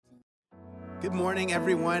Good morning,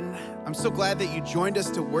 everyone. I'm so glad that you joined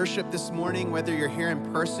us to worship this morning, whether you're here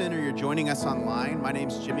in person or you're joining us online. My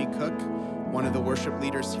name's Jimmy Cook, one of the worship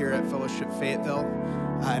leaders here at Fellowship Fayetteville,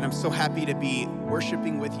 and I'm so happy to be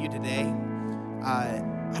worshiping with you today. I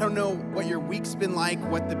don't know what your week's been like,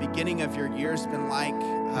 what the beginning of your year's been like.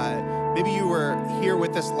 Maybe you were here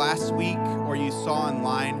with us last week or you saw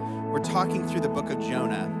online. We're talking through the book of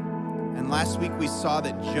Jonah, and last week we saw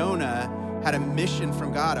that Jonah had a mission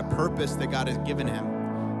from God, a purpose that God had given him,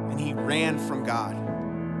 and he ran from God.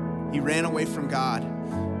 He ran away from God,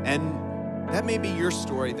 and that may be your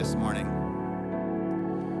story this morning.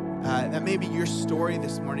 That may be your story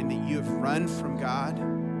this morning, that you have run from God,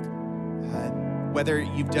 whether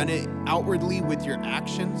you've done it outwardly with your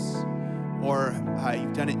actions or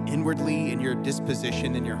you've done it inwardly in your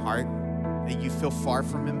disposition, in your heart, that you feel far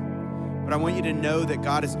from him. But I want you to know that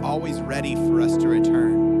God is always ready for us to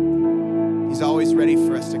return. He's always ready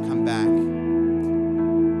for us to come back.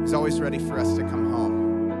 He's always ready for us to come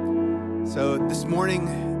home. So this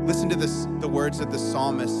morning, listen to the words of the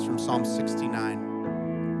psalmist from Psalm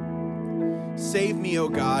 69. Save me, O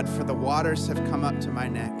God, for the waters have come up to my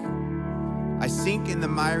neck. I sink in the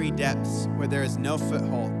miry depths where there is no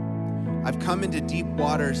foothold. I've come into deep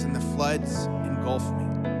waters and the floods engulf me.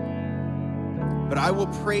 But I will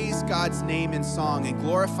praise God's name in song and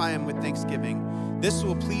glorify him with thanksgiving. This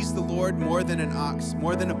will please the Lord more than an ox,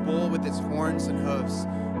 more than a bull with its horns and hooves.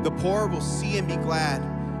 The poor will see and be glad.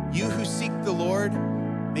 You who seek the Lord,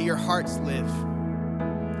 may your hearts live.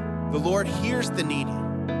 The Lord hears the needy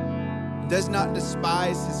and does not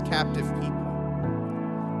despise his captive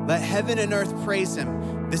people. Let heaven and earth praise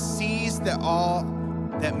him, the seas that all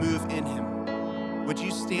that move in him. Would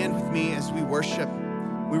you stand with me as we worship?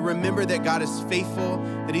 We remember that God is faithful,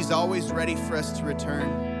 that he's always ready for us to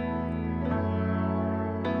return.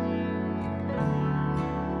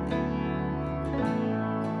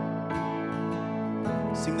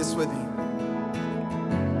 Sing this with me.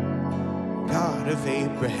 God of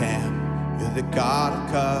Abraham, you're the God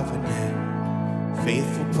of covenant,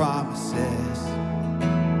 faithful promises.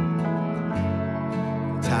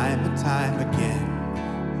 Time and time again,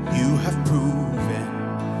 you have proven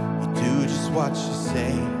you do just what you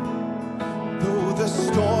say. Though the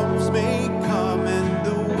storms may come and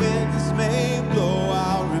the winds may blow,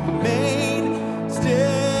 I'll remain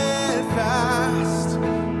steadfast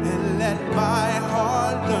and let my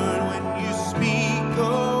heart learn when you speak a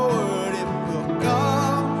word, it will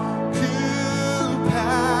come to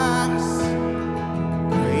pass.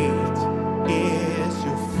 Great is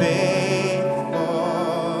your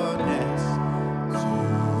faithfulness to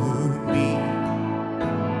me.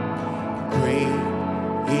 Great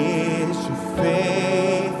is your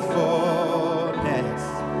faithfulness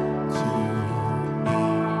to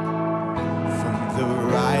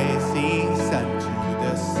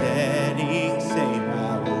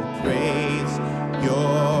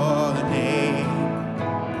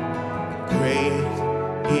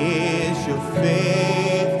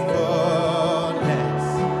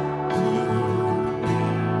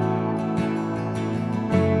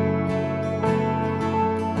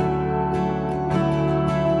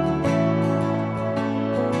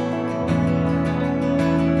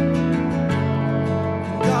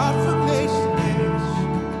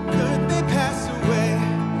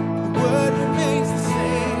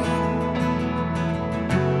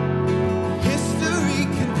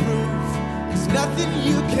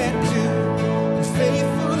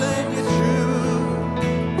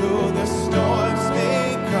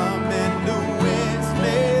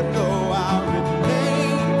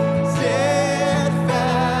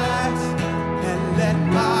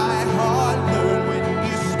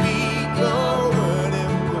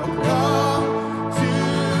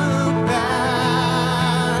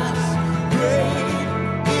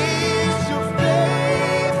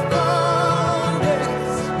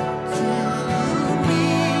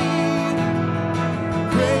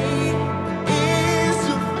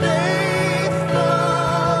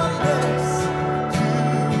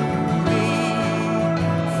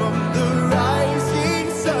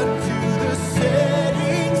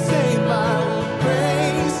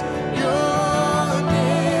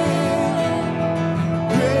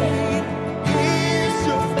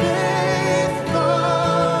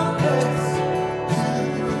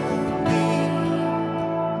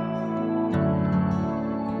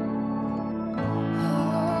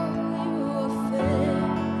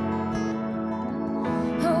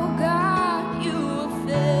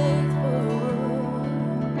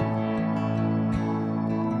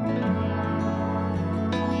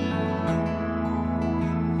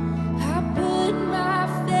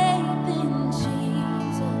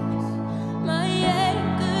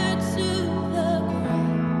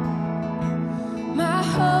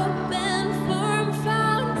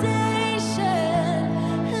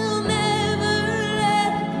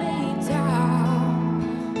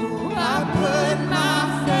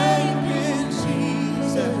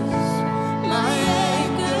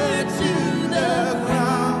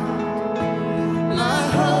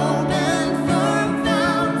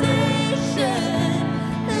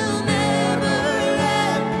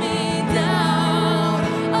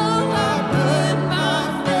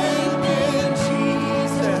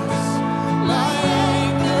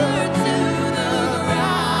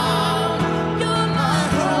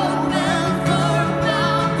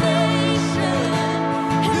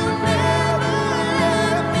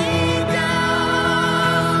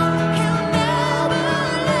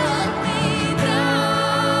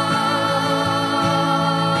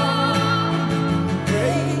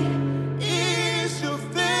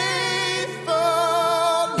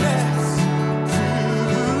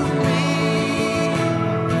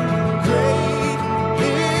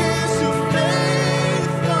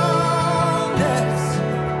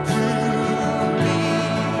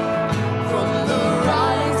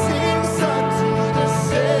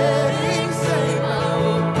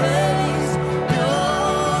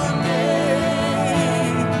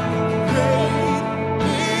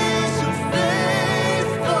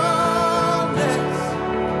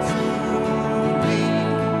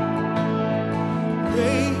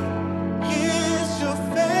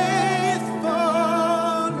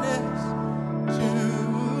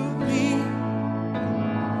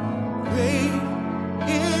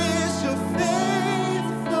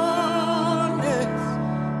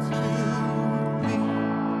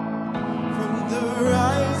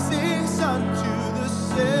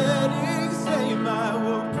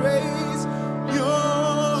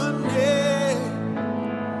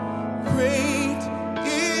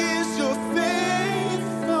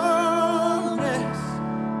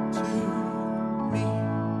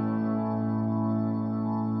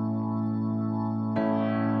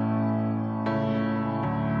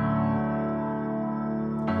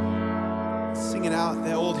singing out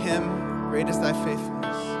the old hymn, Great is Thy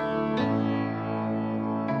Faithfulness.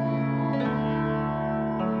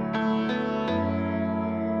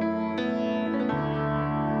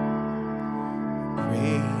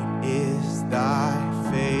 Great is Thy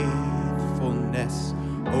faithfulness,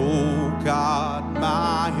 O God,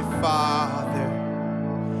 my Father.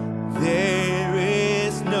 There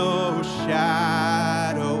is no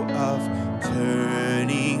shadow of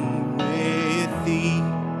turning with Thee.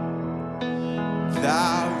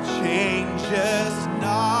 Thou changest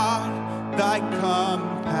not, Thy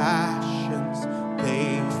compassions,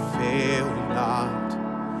 they fail not.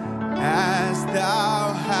 As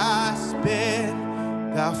Thou hast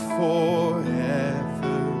been, Thou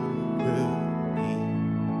forever wilt be.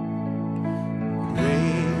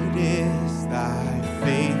 Great is Thy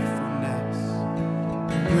faithfulness,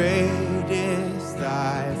 great is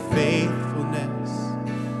Thy faithfulness.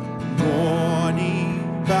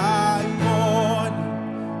 Morning by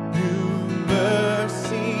morning, new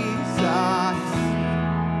mercies I see.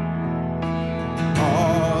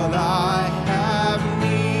 All I have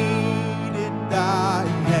needed, Thy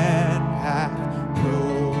hand hath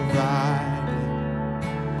provided.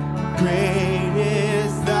 Great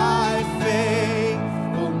is Thy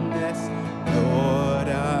faithfulness, Lord,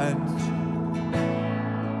 unto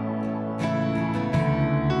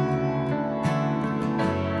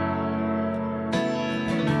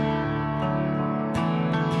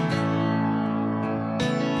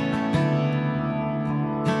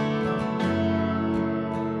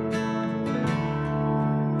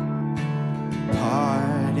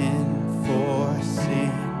pardon for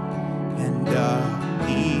sin and a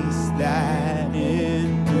peace that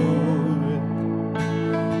endureth.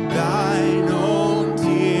 Thine own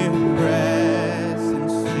dear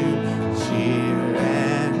presence to cheer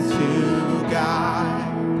and to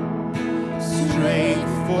guide.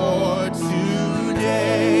 Strength for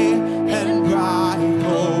today and bright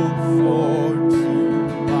hope for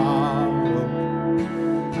tomorrow.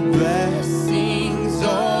 Blessings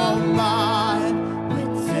all mine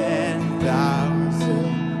with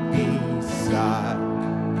 10,000 beside.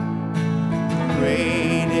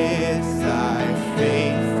 Great is Thy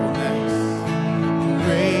faithfulness,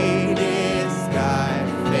 great is Thy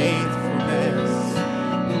faithfulness.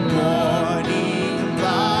 Morning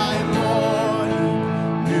by morning,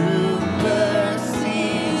 new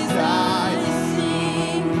mercies I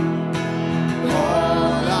see.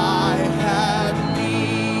 All I have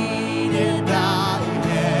needed, Thy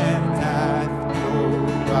hand hath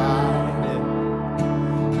provided.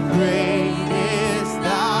 Great is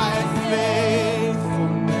Thy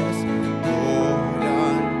faithfulness, Lord,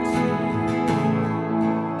 unto me.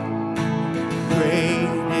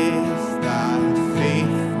 Great is Thy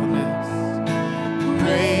faithfulness,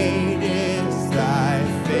 great is Thy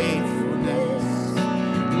faithfulness.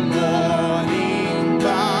 Morning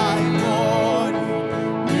by morning,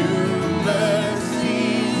 new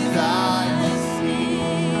mercies I see.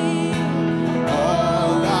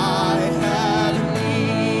 All I have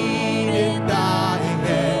needed, Thy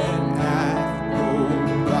hand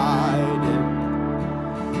hath provided.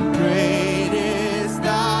 Great is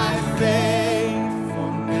Thy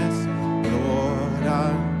faithfulness, Lord,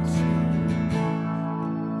 unto me.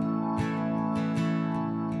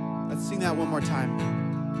 Let's sing that one more time.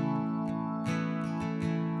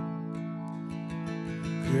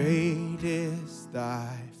 Great is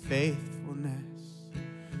Thy faithfulness,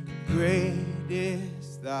 great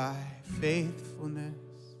is Thy faithfulness.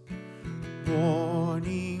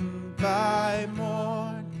 Morning by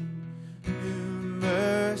morning, new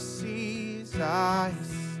mercies I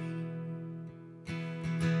see.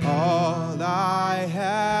 All I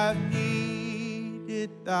have needed,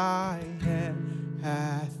 Thy hand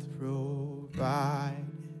hath provided.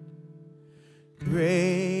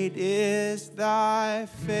 Great is Thy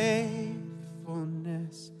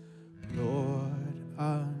faithfulness, Lord,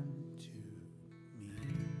 unto me.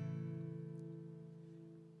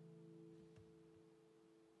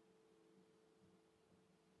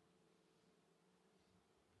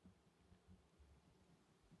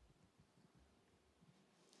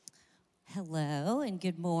 Hello and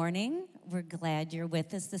good morning. We're glad you're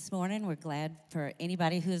with us this morning. We're glad for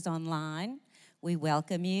anybody who's online. We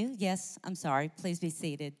welcome you. Yes, I'm sorry. Please be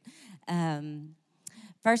seated.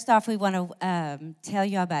 First off, we want to tell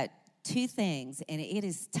you about two things, and it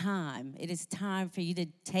is time. It is time for you to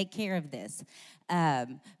take care of this.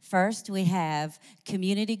 First, we have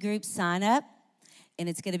community group sign up. and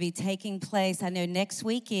it's going to be taking place. I know next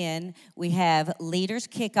weekend we have leaders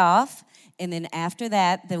kickoff, and then after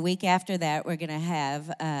that, the week after that, we're going to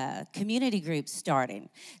have community groups starting.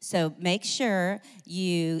 So make sure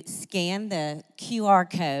you scan the QR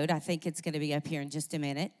code. I think it's going to be up here in just a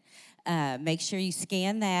minute. Make sure you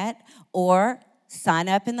scan that, or sign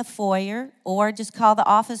up in the foyer, or just call the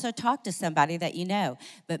office or talk to somebody that you know.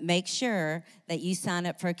 But make sure that you sign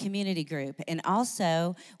up for a community group. And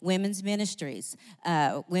also, women's ministries.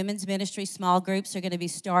 Women's ministry small groups are going to be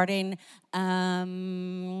starting, February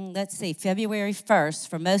 1st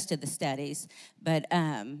for most of the studies. But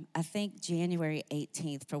I think January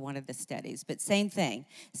 18th for one of the studies. But same thing,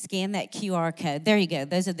 scan that QR code. There you go.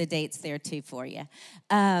 Those are the dates there, too, for you.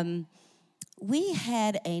 We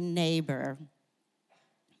had a neighbor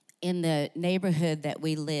in the neighborhood that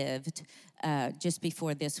we lived just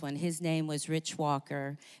before this one. His name was Rich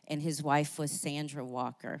Walker, and his wife was Sandra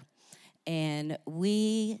Walker. And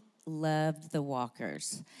we loved the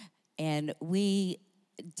Walkers, and we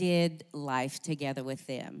did life together with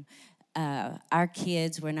them. Our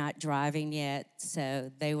kids were not driving yet,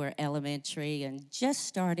 so they were elementary and just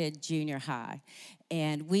started junior high.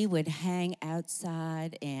 And we would hang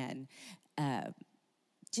outside and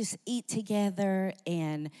just eat together.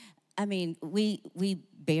 And I mean, we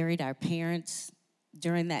buried our parents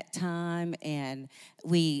during that time, and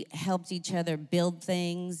we helped each other build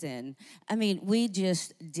things. And I mean, we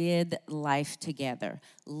just did life together.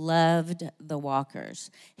 Loved the Walkers.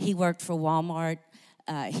 He worked for Walmart.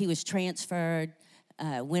 He was transferred,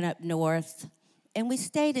 went up north, and we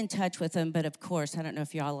stayed in touch with him. But of course, I don't know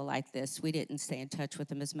if y'all are like this, we didn't stay in touch with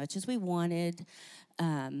him as much as we wanted.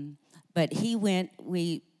 But he went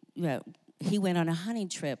on a hunting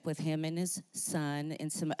trip with him and his son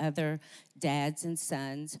and some other dads and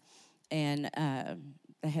sons, and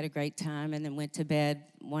they had a great time, and then went to bed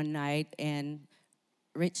one night, and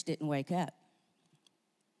Rich didn't wake up.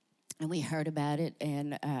 And we heard about it,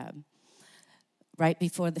 and right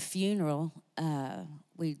before the funeral,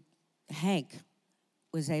 Hank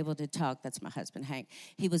was able to talk. That's my husband, Hank.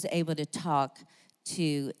 He was able to talk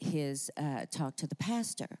to the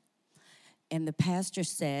pastor. And the pastor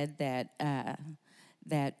said that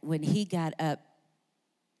when he got up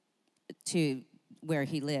to where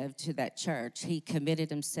he lived, to that church, he committed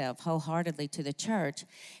himself wholeheartedly to the church.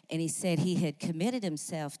 And he said he had committed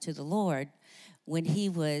himself to the Lord when he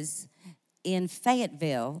was in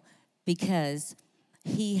Fayetteville, because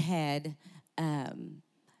he had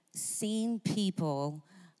seen people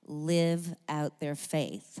live out their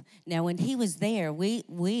faith. Now, when he was there,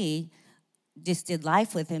 we just did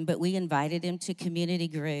life with him, but we invited him to community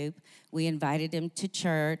group. We invited him to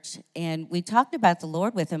church, and we talked about the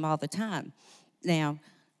Lord with him all the time. Now,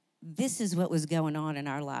 this is what was going on in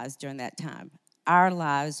our lives during that time. Our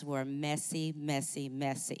lives were messy, messy,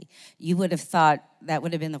 messy. You would have thought that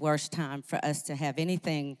would have been the worst time for us to have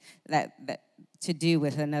anything that to do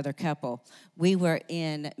with another couple. We were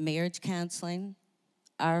in marriage counseling.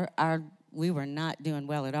 We were not doing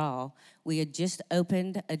well at all. We had just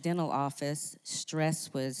opened a dental office. Stress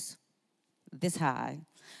was this high.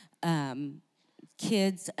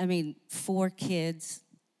 Kids, 4 kids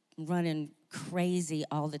running crazy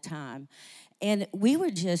all the time. And we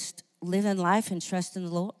were just living life and trusting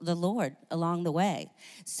the Lord along the way.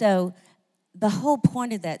 So the whole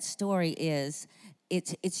point of that story is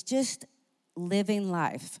it's just living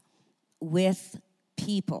life with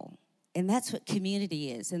people. And that's what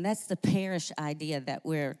community is. And that's the parish idea that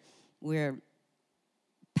we're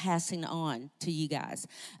passing on to you guys.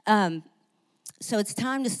 So it's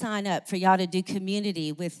time to sign up for y'all to do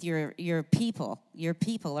community with your people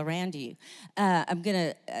around you. I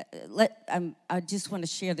just want to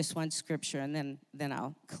share this one scripture, and then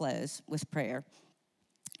I'll close with prayer.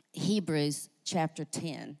 Hebrews chapter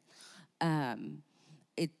 10.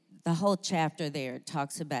 The whole chapter there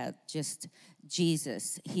talks about just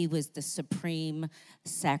Jesus. He was the supreme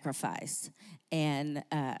sacrifice. And,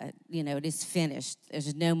 it is finished.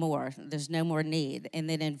 There's no more need. And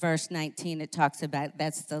then in verse 19, it talks about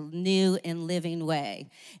that's the new and living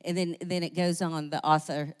way. And then it goes on, the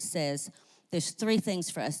author says, there's 3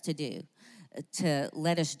 things for us to do. To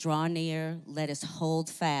let us draw near, let us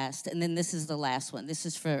hold fast. And then this is the last one. This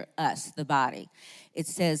is for us, the body. It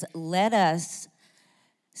says, let us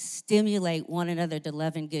stimulate one another to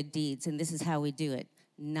love and good deeds. And this is how we do it.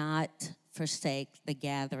 Not forsake the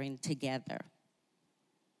gathering together.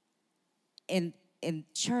 In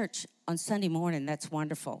church on Sunday morning, that's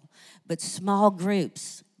wonderful. But small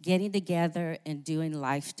groups, getting together and doing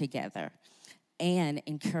life together and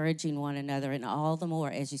encouraging one another, and all the more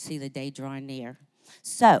as you see the day drawing near.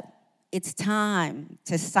 So it's time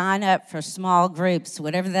to sign up for small groups,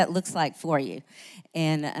 whatever that looks like for you.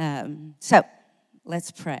 And so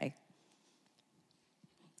let's pray.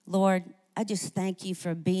 Lord, I just thank you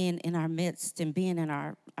for being in our midst and being in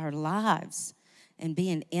our lives and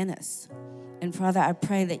being in us. And Father, I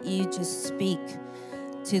pray that you just speak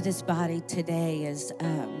to this body today as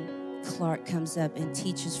Clark comes up and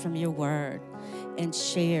teaches from your word and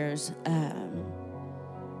shares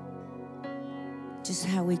just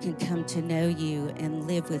how we can come to know you and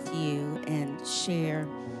live with you and share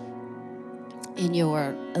in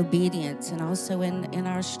your obedience and also in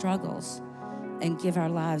our struggles and give our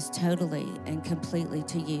lives totally and completely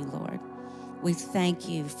to you, Lord. We thank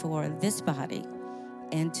you for this body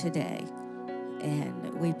and today.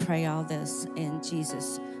 And we pray all this in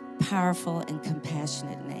Jesus' powerful and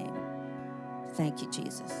compassionate name. Thank you,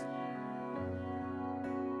 Jesus.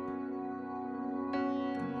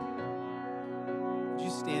 Would you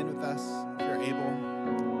stand with us if you're able?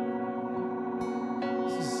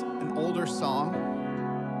 This is an older song.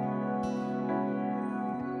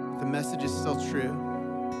 The message is still true.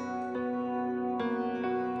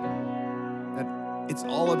 That it's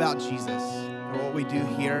all about Jesus. What we do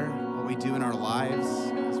here, what we do in our lives,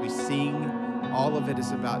 as we sing, all of it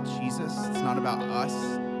is about Jesus. It's not about us.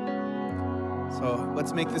 So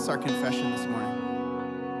let's make this our confession this morning.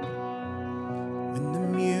 When the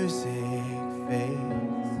music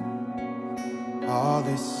fades, all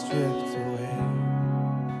is stripped away,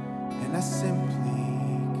 and I simply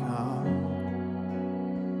come,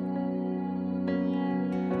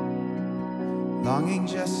 longing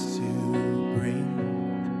just to bring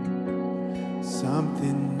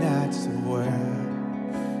something that's a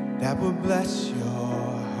word that will bless your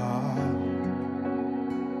heart.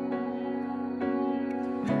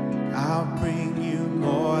 I'll bring you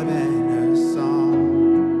more than a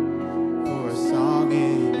song, for a song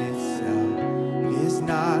in itself is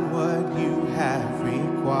not what you have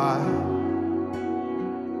required.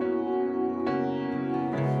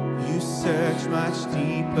 You search much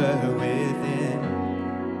deeper within,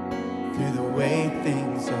 through the way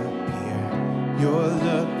things appear. You're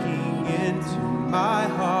looking into my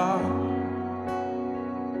heart.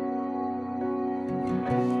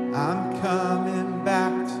 I'm coming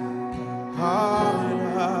back to the heart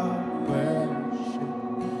of worship,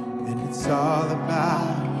 and it's all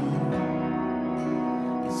about you.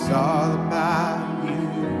 It's all about you,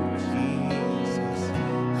 Jesus.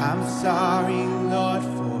 I'm sorry, Lord,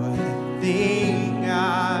 for the thing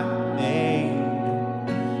I made,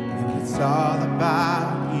 and it's all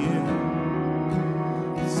about you.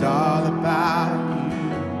 It's all about you,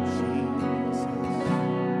 Jesus.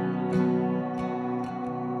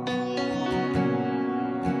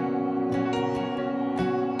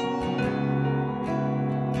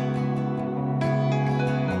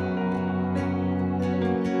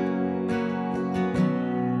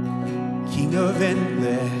 King of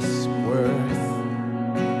endless worth,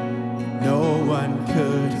 no one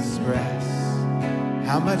could express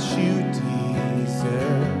how much you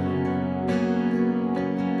deserve.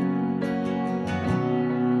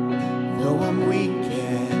 Though I'm weak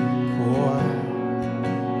and poor,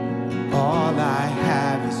 all I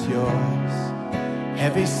have is yours,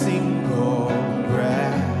 every single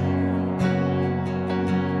breath.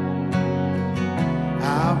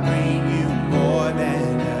 I'll bring you more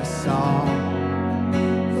than a song,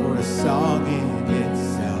 for a song in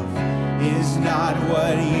itself is not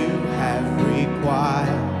what you have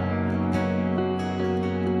required.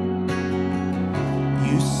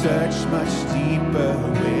 You search much deeper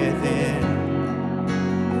within,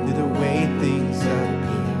 through the way things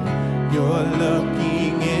appear. You're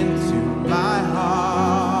looking into my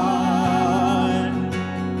heart.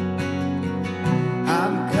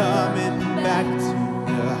 I'm coming back to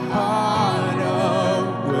the heart of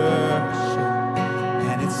worship,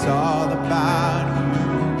 and it's all about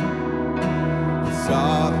you. It's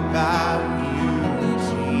all about you,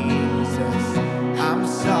 Jesus. I'm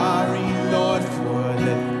sorry, Lord, for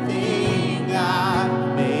the thing I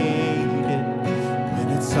made it, and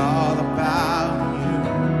it's all about you.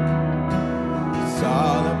 It's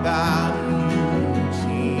all about you,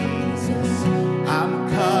 Jesus. I'm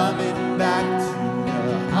coming back to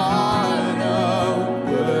the heart of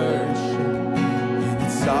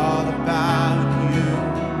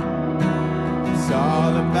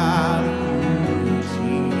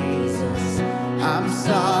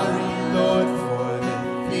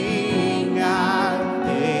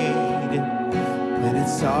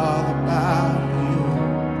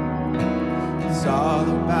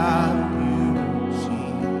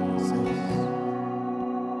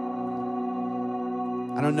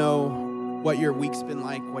what your week's been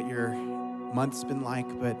like, what your month's been like,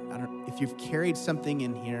 but if you've carried something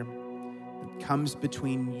in here that comes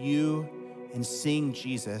between you and seeing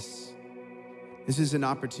Jesus, this is an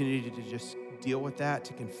opportunity to just deal with that,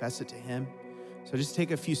 to confess it to him. So just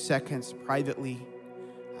take a few seconds privately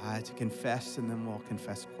to confess, and then we'll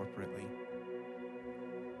confess corporately.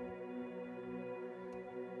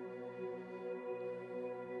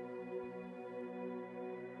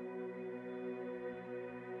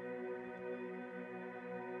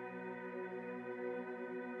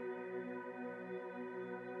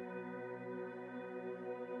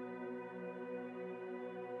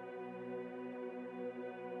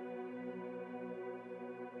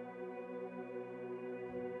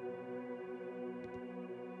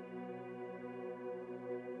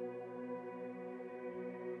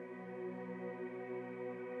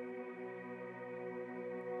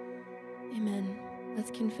 Amen. Let's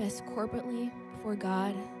confess corporately before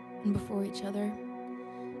God and before each other.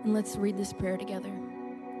 And let's read this prayer together.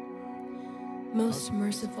 Most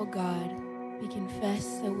merciful God, we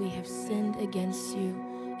confess that we have sinned against you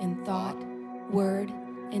in thought, word,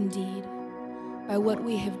 and deed, by what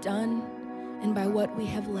we have done and by what we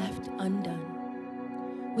have left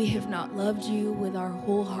undone. We have not loved you with our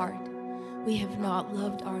whole heart. We have not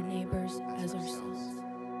loved our neighbors as ourselves.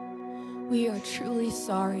 We are truly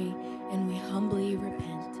sorry, and we humbly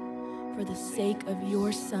repent. For the sake of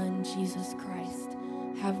your Son, Jesus Christ,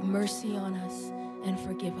 have mercy on us and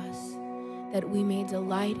forgive us, that we may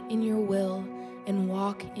delight in your will and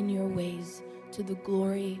walk in your ways to the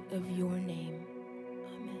glory of your name.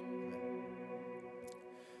 Amen.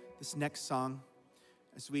 This next song,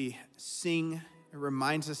 as we sing, it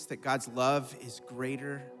reminds us that God's love is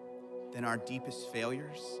greater than our deepest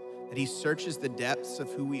failures, that he searches the depths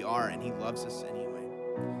of who we are and he loves us anyway.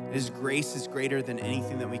 That his grace is greater than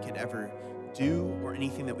anything that we could ever do or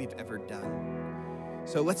anything that we've ever done.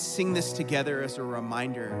 So let's sing this together as a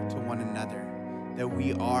reminder to one another that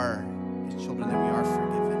we are his children, that we are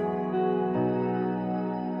forgiven.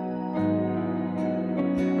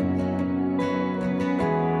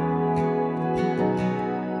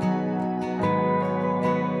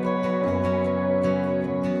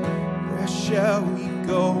 Where shall we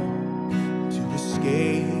go to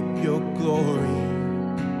escape your glory?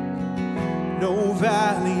 No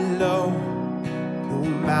valley low, no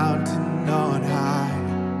mountain on high.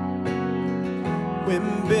 When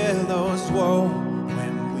billows roll,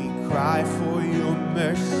 when we cry for your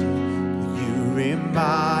mercy, will you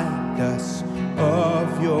remind us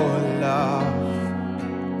of your love?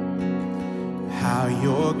 How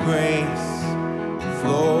your grace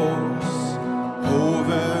flows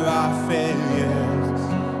over our failures.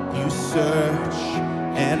 You search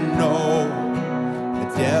and know the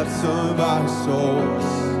depths of our souls.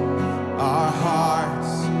 Our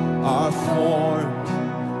hearts are formed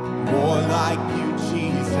more like you,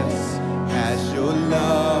 Jesus, as your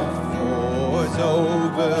love pours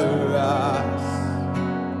over us.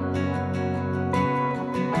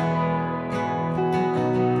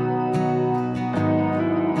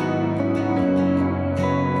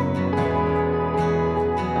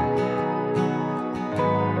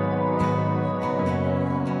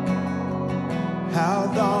 How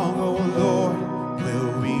long, oh Lord,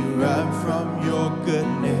 will we run from your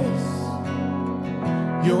goodness?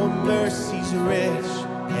 Your mercy's rich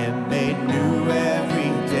and made new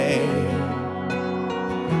every day.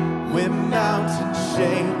 When mountains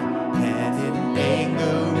shake and in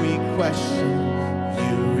anger we question,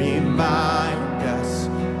 you remind us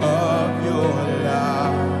of your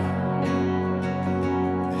love.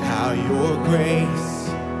 How your grace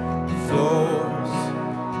flows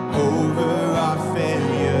over our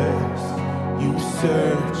failures. You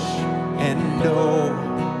search and know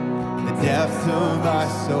the depths of our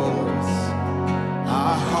souls.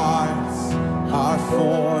 Our hearts are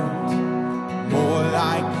formed more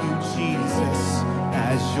like you, Jesus,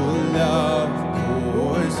 as your love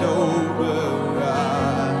pours over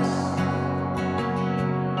us.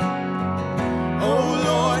 Oh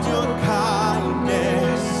Lord, your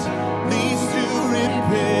kindness leads to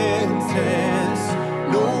repentance.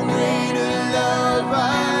 No greater love I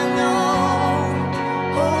know.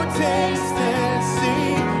 Oh, taste and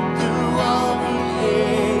see through all the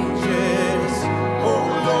ages. Oh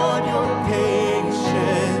Lord, your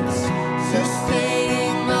patience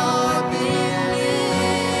sustaining our belief.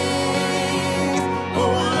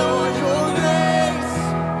 Oh Lord, your grace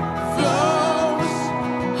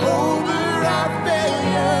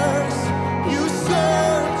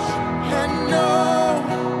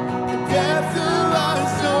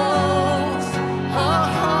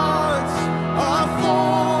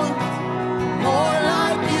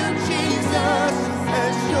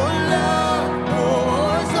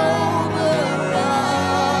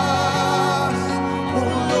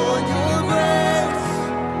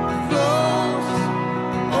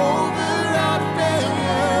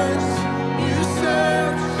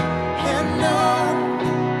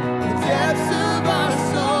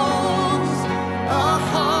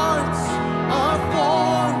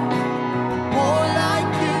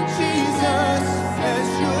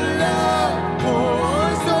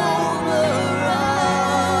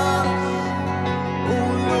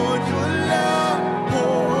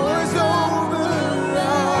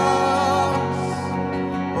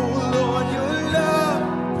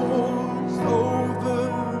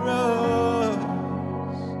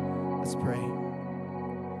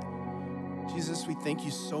Jesus, we thank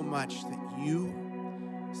you so much that you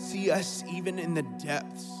see us even in the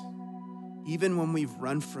depths, even when we've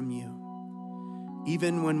run from you,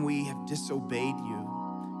 even when we have disobeyed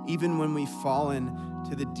you, even when we've fallen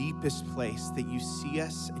to the deepest place, that you see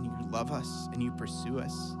us and you love us and you pursue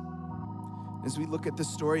us. As we look at the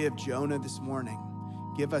story of Jonah this morning,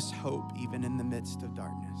 give us hope even in the midst of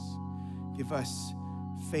darkness. Give us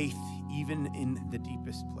faith even in the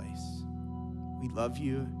deepest place. We love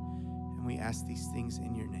you and we ask these things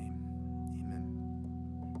in your name.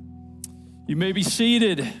 Amen. You may be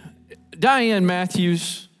seated. Diane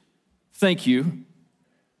Matthews, thank you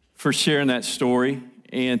for sharing that story.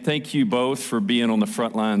 And thank you both for being on the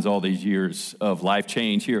front lines all these years of life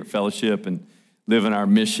change here at Fellowship and living our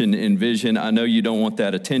mission and vision. I know you don't want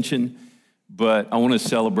that attention, but I want to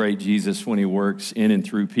celebrate Jesus when he works in and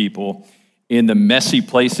through people in the messy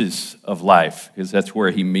places of life, because that's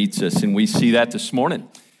where he meets us. And we see that this morning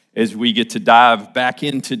as we get to dive back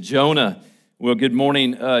into Jonah. Well, good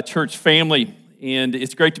morning, church family. And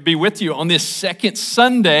it's great to be with you on this second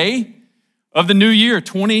Sunday of the new year,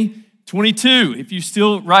 2022. If you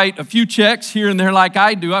still write a few checks here and there like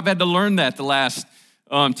I do, I've had to learn that the last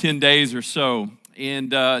 10 days or so.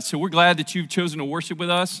 And so we're glad that you've chosen to worship with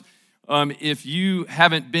us. If you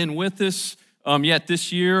haven't been with us yet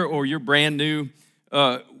this year, or you're brand new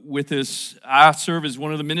with us, I serve as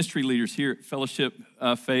one of the ministry leaders here at Fellowship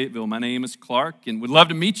Fayetteville. My name is Clark, and would love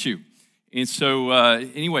to meet you. And so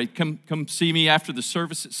anyway, come see me after the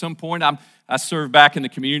service at some point. I serve back in the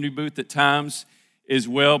community booth at times as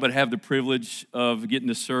well, but have the privilege of getting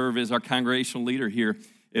to serve as our congregational leader here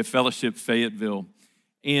at Fellowship Fayetteville.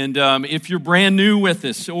 And if you're brand new with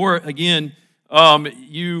us, or again,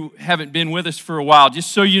 you haven't been with us for a while,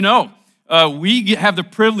 just so you know, we have the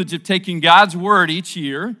privilege of taking God's Word each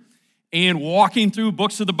year and walking through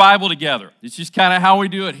books of the Bible together. It's just kind of how we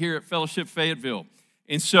do it here at Fellowship Fayetteville.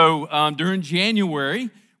 And so during January,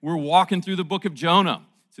 we're walking through the book of Jonah.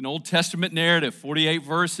 It's an Old Testament narrative, 48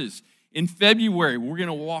 verses. In February, we're going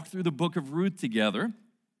to walk through the book of Ruth together.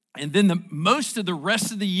 And then most of the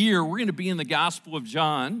rest of the year, we're going to be in the Gospel of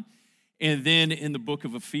John, and then in the book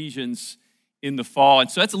of Ephesians in the fall.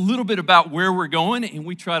 And so that's a little bit about where we're going, and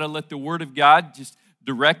we try to let the Word of God just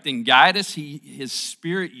direct and guide us. His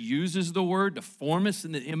Spirit uses the Word to form us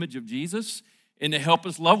in the image of Jesus and to help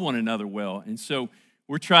us love one another well. And so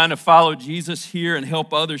we're trying to follow Jesus here and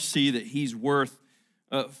help others see that he's worth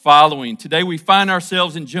following. Today we find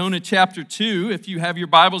ourselves in Jonah chapter 2. If you have your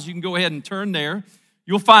Bibles, you can go ahead and turn there.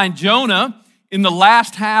 You'll find Jonah in the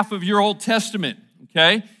last half of your Old Testament,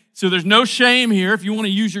 okay? So there's no shame here. If you want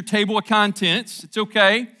to use your table of contents, it's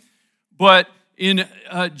okay. But in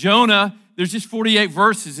Jonah, there's just 48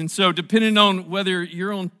 verses. And so depending on whether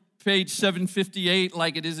you're on page 758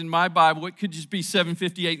 like it is in my Bible, it could just be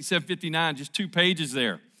 758 and 759, just 2 pages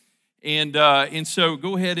there. And so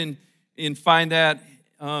go ahead and find that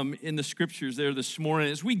in the scriptures there this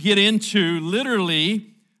morning. As we get into literally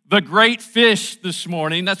the great fish this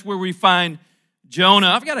morning, that's where we find Jonah.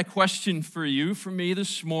 I've got a question for you, for me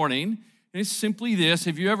this morning. And it's simply this: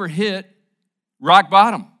 have you ever hit rock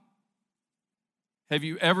bottom? Have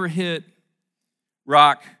you ever hit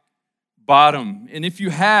rock bottom? And if you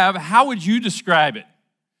have, how would you describe it?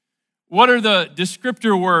 What are the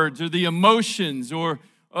descriptor words or the emotions or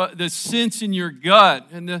the sense in your gut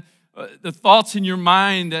and the thoughts in your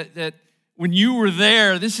mind that when you were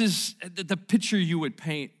there, this is the picture you would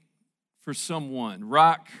paint for someone?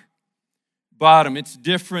 Rock bottom. It's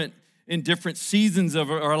different in different seasons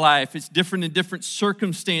of our life. It's different in different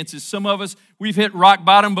circumstances. Some of us, we've hit rock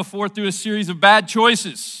bottom before through a series of bad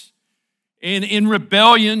choices and in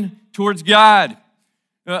rebellion towards God.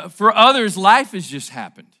 For others, life has just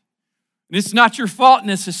happened. And it's not your fault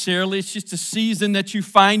necessarily. It's just a season that you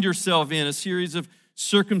find yourself in. A series of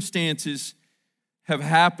circumstances have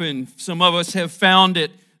happened. Some of us have found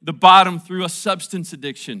it the bottom through a substance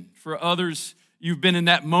addiction. For others, you've been in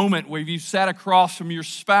that moment where you've sat across from your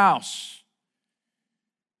spouse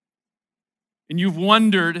and you've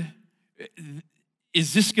wondered,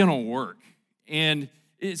 is this going to work? And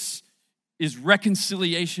is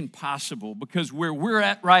reconciliation possible? Because where we're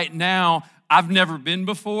at right now, I've never been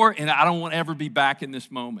before, and I don't want to ever be back in this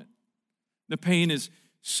moment. The pain is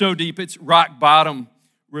so deep, it's rock bottom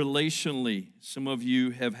relationally. Some of you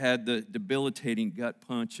have had the debilitating gut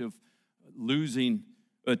punch of losing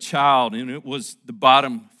a child, and it was the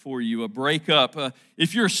bottom for you, a breakup.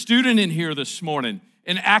 If you're a student in here this morning,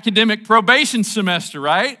 an academic probation semester,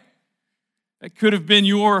 right? That could have been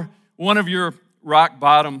one of your rock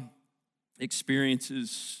bottom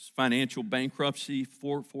experiences, financial bankruptcy,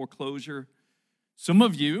 foreclosure. Some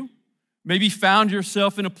of you Maybe found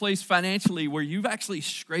yourself in a place financially where you've actually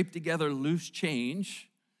scraped together loose change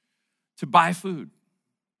to buy food.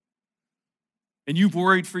 And you've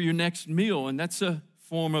worried for your next meal, and that's a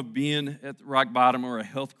form of being at the rock bottom or a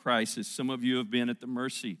health crisis. Some of you have been at the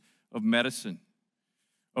mercy of medicine,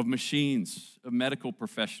 of machines, of medical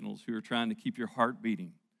professionals who are trying to keep your heart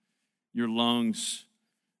beating, your lungs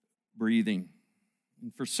breathing.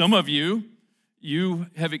 And for some of you, you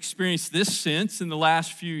have experienced this sense in the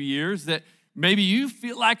last few years that maybe you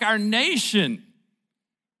feel like our nation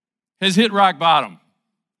has hit rock bottom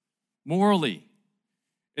morally.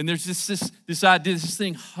 And there's this idea, this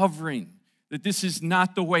thing hovering, that this is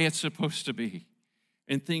not the way it's supposed to be.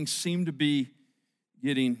 And things seem to be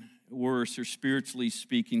getting worse, or spiritually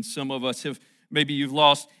speaking. Some of us have, maybe you've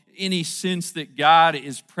lost any sense that God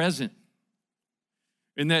is present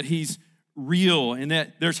and that he's real and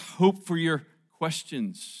that there's hope for your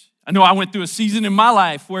questions. I know I went through a season in my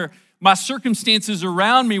life where my circumstances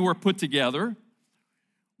around me were put together,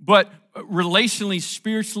 but relationally,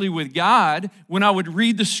 spiritually with God, when I would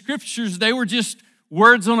read the scriptures, they were just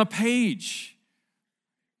words on a page.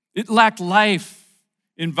 It lacked life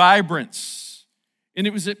and vibrance. And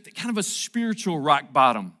it was kind of a spiritual rock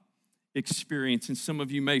bottom experience. And some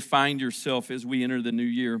of you may find yourself as we enter the new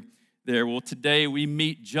year there. Well, today we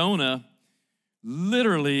meet Jonah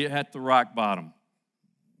literally at the rock bottom.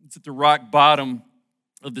 It's at the rock bottom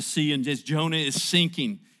of the sea, and as Jonah is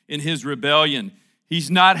sinking in his rebellion, he's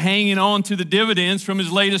not hanging on to the dividends from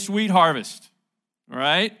his latest wheat harvest, all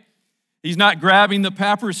right? He's not grabbing the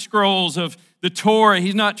papyrus scrolls of the Torah.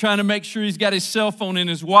 He's not trying to make sure he's got his cell phone in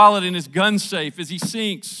his wallet and his gun safe as he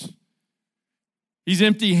sinks. He's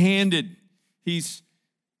empty-handed. He's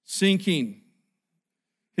sinking.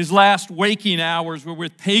 His last waking hours were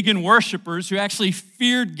with pagan worshipers who actually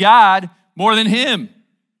feared God more than him.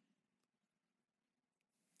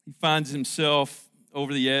 He finds himself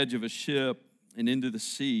over the edge of a ship and into the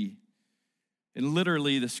sea. And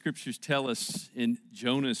literally, the scriptures tell us in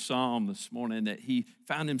Jonah's psalm this morning that he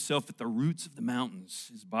found himself at the roots of the mountains,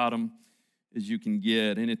 as bottom as you can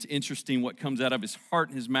get. And it's interesting what comes out of his heart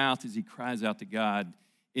and his mouth as he cries out to God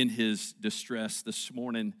in his distress this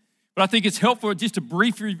morning. But I think it's helpful just a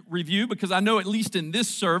brief review, because I know at least in this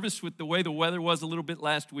service, with the way the weather was a little bit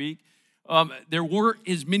last week, there weren't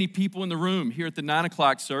as many people in the room here at the 9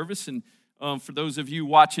 o'clock service. And for those of you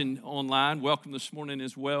watching online, welcome this morning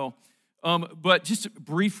as well. But just a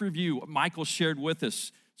brief review. Michael shared with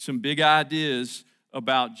us some big ideas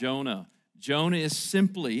about Jonah. Jonah is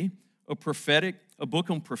simply a book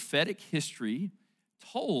on prophetic history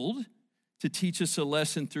told to teach us a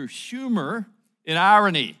lesson through humor and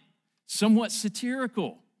irony, somewhat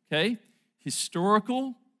satirical, okay?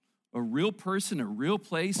 Historical, a real person, a real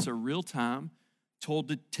place, a real time, told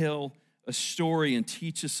to tell a story and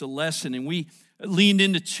teach us a lesson. And we leaned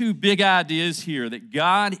into two big ideas here, that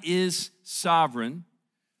God is sovereign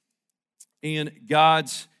and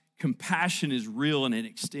God's compassion is real and it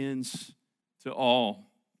extends to all.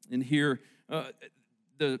 And here,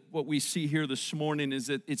 what we see here this morning is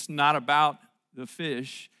that it's not about the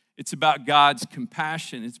fish, it's about God's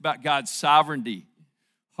compassion. It's about God's sovereignty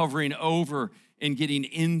hovering over and getting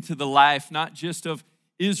into the life, not just of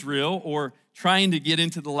Israel or trying to get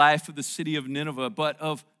into the life of the city of Nineveh, but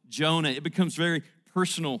of Jonah. It becomes very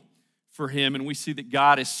personal for him, and we see that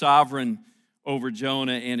God is sovereign over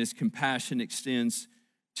Jonah and his compassion extends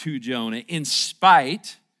to Jonah in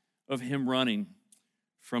spite of him running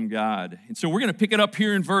from God. And so we're going to pick it up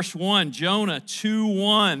here in verse 1, Jonah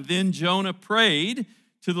 2:1. Then Jonah prayed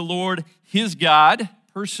to the Lord his God,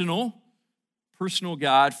 personal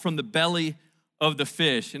God, from the belly of the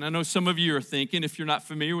fish. And I know some of you are thinking, if you're not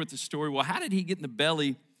familiar with the story, well, how did he get in the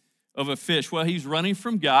belly of a fish? Well, he's running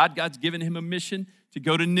from God. God's given him a mission to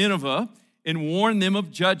go to Nineveh and warn them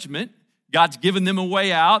of judgment. God's given them a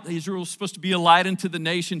way out. Israel is supposed to be a light unto the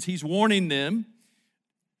nations. He's warning them.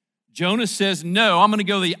 Jonah says, no, I'm going to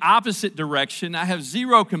go the opposite direction. I have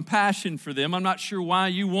zero compassion for them. I'm not sure why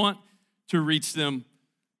you want to reach them,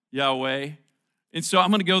 Yahweh. And so I'm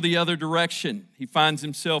going to go the other direction. He finds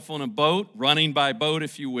himself on a boat, running by boat,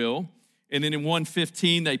 if you will. And then in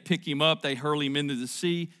 1:15, they pick him up. They hurl him into the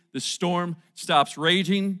sea. The storm stops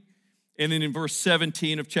raging. And then in verse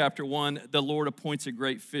 17 of chapter 1, the Lord appoints a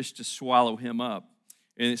great fish to swallow him up.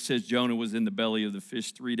 And it says Jonah was in the belly of the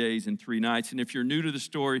fish 3 days and 3 nights. And if you're new to the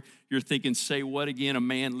story, you're thinking, say what again? A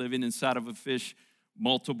man living inside of a fish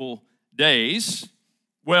multiple days.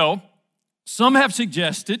 Well, some have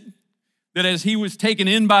suggested that as he was taken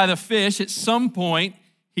in by the fish, at some point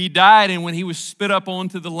he died, and when he was spit up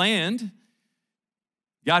onto the land,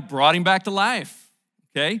 God brought him back to life,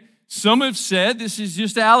 okay? Some have said this is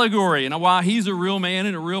just allegory, and while he's a real man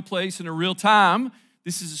in a real place in a real time,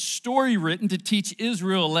 this is a story written to teach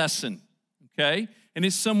Israel a lesson, okay? And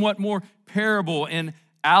it's somewhat more parable and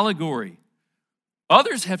allegory.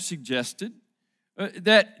 Others have suggested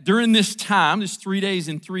that during this time, this 3 days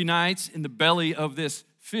and 3 nights in the belly of this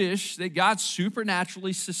fish, that God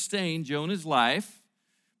supernaturally sustained Jonah's life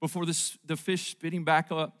before the fish spitting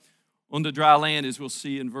back up on the dry land, as we'll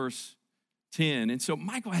see in verse 10. And so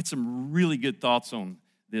Michael had some really good thoughts on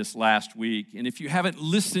this last week. And if you haven't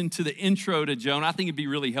listened to the intro to Jonah, I think it'd be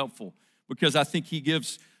really helpful because I think he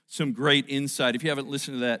gives some great insight. If you haven't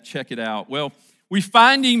listened to that, check it out. Well, we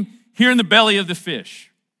find him here in the belly of the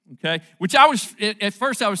fish, okay? Which at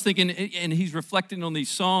first I was thinking, and he's reflecting on these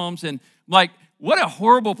Psalms, and like, what a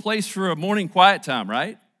horrible place for a morning quiet time,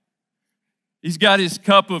 right? He's got his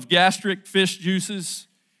cup of gastric fish juices,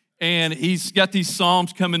 and he's got these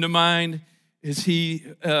Psalms coming to mind as he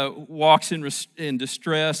walks in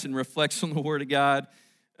distress and reflects on the Word of God.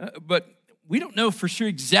 But we don't know for sure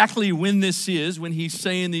exactly when this is, when he's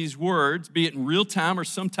saying these words, be it in real time or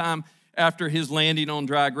sometime after his landing on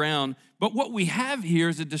dry ground. But what we have here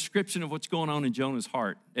is a description of what's going on in Jonah's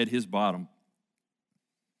heart at his bottom.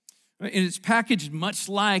 And it's packaged much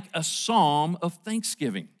like a psalm of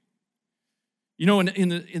thanksgiving. You know,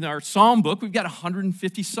 in our psalm book, we've got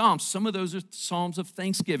 150 psalms. Some of those are psalms of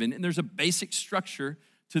thanksgiving, and there's a basic structure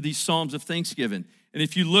to these psalms of thanksgiving. And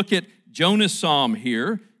if you look at Jonah's psalm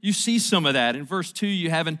here, you see some of that. In verse 2, you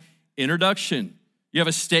have an introduction. You have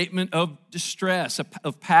a statement of distress,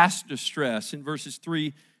 of past distress in verses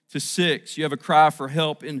 3 to 6. You have a cry for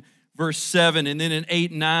help in verse 7. And then in 8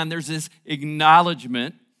 and 9, there's this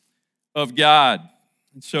acknowledgement of God.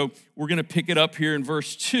 And so we're going to pick it up here in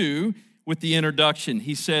verse 2 with the introduction.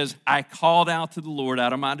 He says, I called out to the Lord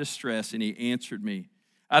out of my distress, and he answered me.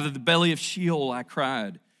 Out of the belly of Sheol I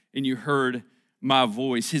cried, and you heard my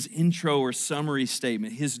voice. His intro or summary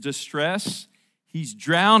statement, his distress, he's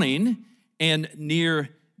drowning and near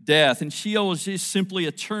death. And Sheol is just simply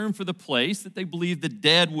a term for the place that they believe the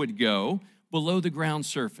dead would go below the ground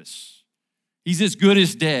surface. He's as good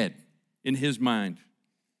as dead in his mind.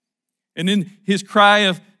 And in his cry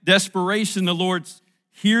of desperation, the Lord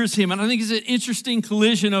hears him. And I think it's an interesting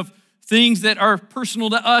collision of things that are personal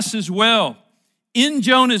to us as well. In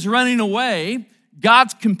Jonah's running away,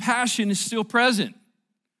 God's compassion is still present.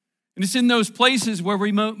 And it's in those places where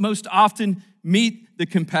we most often meet the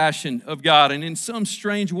compassion of God. And in some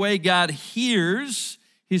strange way, God hears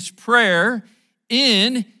his prayer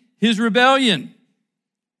in his rebellion.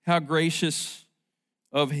 How gracious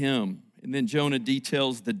of him. And then Jonah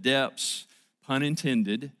details the depths, pun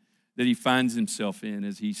intended, that he finds himself in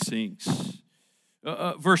as he sinks.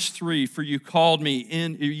 Verse 3, for you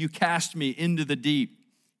you cast me into the deep,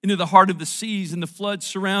 into the heart of the seas, and the floods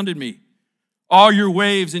surrounded me. All your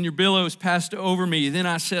waves and your billows passed over me. Then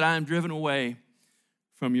I said, I am driven away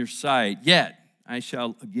from your sight. Yet I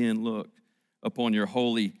shall again look upon your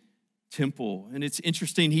holy temple. And it's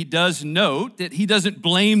interesting, he does note that he doesn't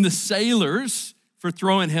blame the sailors for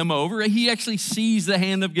throwing him over. He actually sees the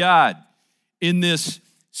hand of God in this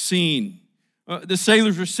scene. The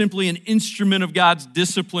sailors are simply an instrument of God's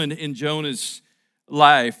discipline in Jonah's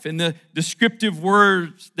life. And the descriptive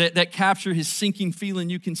words that capture his sinking feeling,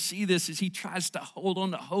 you can see this as he tries to hold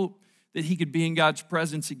on to hope that he could be in God's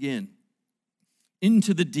presence again.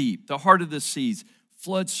 Into the deep, the heart of the seas,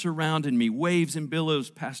 floods surrounded me, waves and billows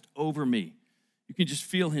passed over me. You can just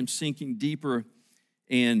feel him sinking deeper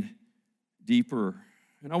and deeper.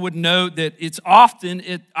 And I would note that it's often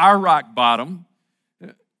at our rock bottom,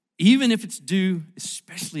 even if it's due,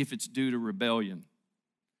 especially if it's due to rebellion,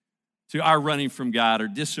 to our running from God or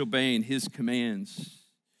disobeying his commands.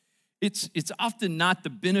 It's often not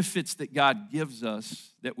the benefits that God gives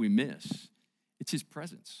us that we miss. It's his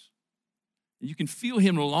presence. You can feel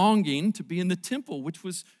him longing to be in the temple, which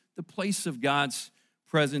was the place of God's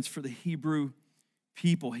presence for the Hebrew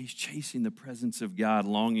people. He's chasing the presence of God,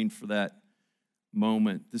 longing for that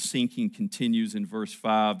moment. The sinking continues in verse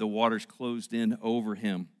 5. The waters closed in over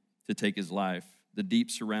him to take his life. The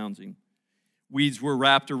deep surrounds him. Weeds were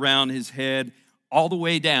wrapped around his head all the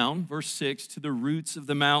way down, verse 6, to the roots of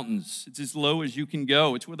the mountains. It's as low as you can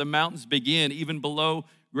go. It's where the mountains begin, even below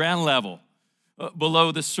ground level,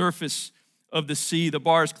 below the surface of the sea. The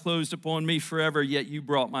bars closed upon me forever, yet you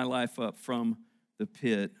brought my life up from the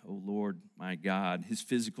pit, O Lord, my God. His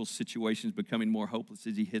physical situation is becoming more hopeless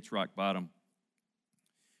as he hits rock bottom.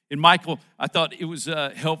 And Michael, I thought it was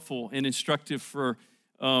helpful and instructive for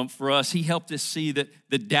us. He helped us see that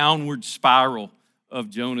the downward spiral of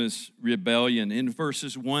Jonah's rebellion. In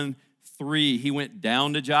verses 1-3, he went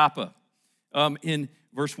down to Joppa. In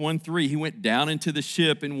verse 1:3, he went down into the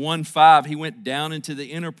ship. In 1:5, he went down into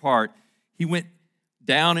the inner part. He went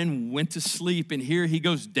down and went to sleep. And here he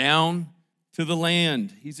goes down to the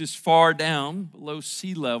land. He's as far down below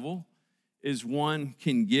sea level as one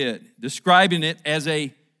can get, describing it as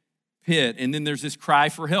a pit. And then there's this cry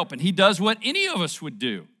for help. And he does what any of us would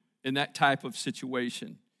do in that type of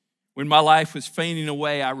situation. When my life was fading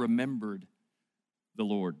away, I remembered the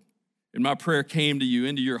Lord. And my prayer came to you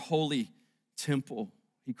into your holy temple.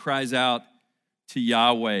 He cries out to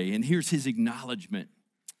Yahweh. And here's his acknowledgement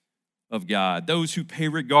of God. Those who pay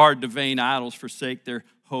regard to vain idols forsake their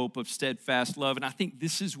hope of steadfast love. And I think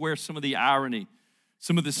this is where some of the irony,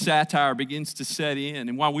 some of the satire begins to set in.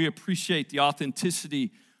 And while we appreciate the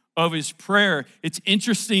authenticity of his prayer, it's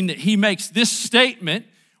interesting that he makes this statement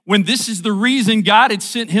when this is the reason God had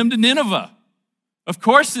sent him to Nineveh. Of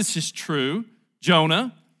course this is true,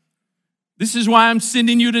 Jonah. This is why I'm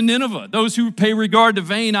sending you to Nineveh. Those who pay regard to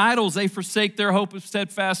vain idols, they forsake their hope of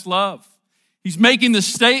steadfast love. He's making the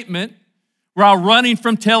statement while running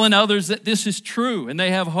from telling others that this is true and they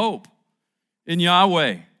have hope in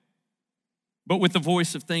Yahweh. But with the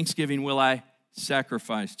voice of thanksgiving will I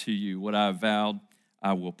sacrifice to you. What I vowed,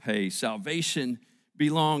 I will pay. Salvation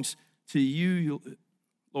belongs to you,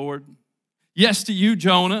 Lord. Yes, to you,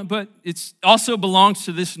 Jonah, but it also belongs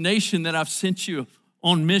to this nation that I've sent you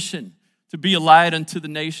on mission to be a light unto the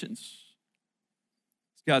nations.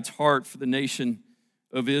 It's God's heart for the nation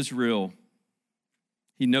of Israel.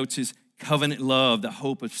 He notes his covenant love, the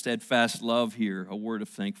hope of steadfast love here, a word of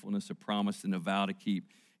thankfulness, a promise, and a vow to keep.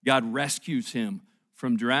 God rescues him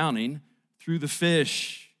from drowning through the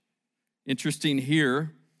fish. Interesting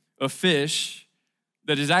here, a fish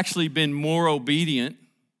that has actually been more obedient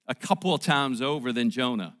a couple of times over than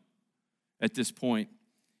Jonah at this point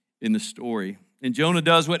in the story. And Jonah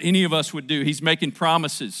does what any of us would do. He's making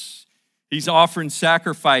promises. He's offering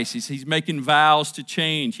sacrifices. He's making vows to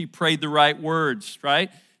change. He prayed the right words,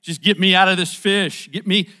 right? Just get me out of this fish. Get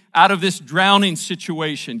me out of this drowning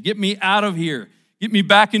situation. Get me out of here. Get me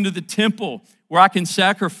back into the temple where I can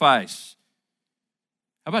sacrifice.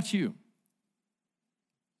 How about you?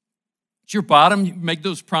 At your bottom, you make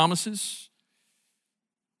those promises.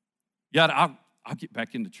 God, I'll get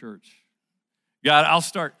back into church. God, I'll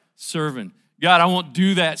start serving. God, I won't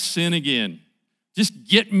do that sin again. Just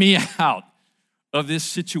get me out of this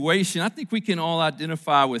situation. I think we can all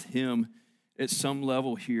identify with him at some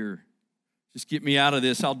level here. Just get me out of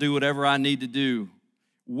this. I'll do whatever I need to do.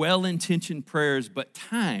 Well-intentioned prayers, but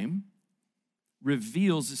time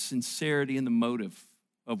reveals the sincerity and the motive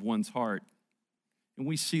of one's heart. And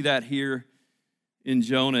we see that here in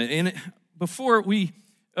Jonah. And before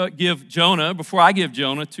I give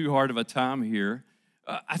Jonah too hard of a time here,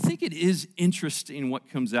 I think it is interesting what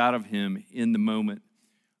comes out of him in the moment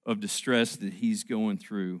of distress that he's going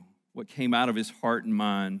through. What came out of his heart and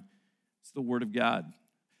mind is the Word of God.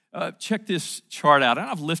 Check this chart out.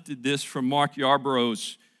 I've lifted this from Mark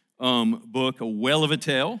Yarborough's book, A Whale of a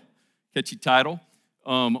Tale, catchy title,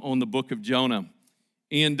 on the book of Jonah.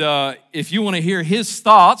 And if you want to hear his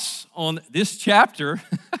thoughts on this chapter,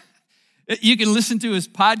 you can listen to his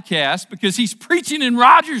podcast because he's preaching in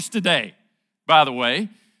Rogers today, by the way.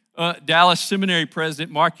 Dallas Seminary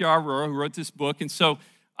president Mark Yarborough, who wrote this book. And so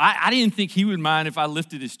I didn't think he would mind if I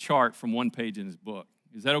lifted his chart from one page in his book.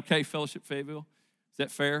 Is that okay, Fellowship Fayetteville? Is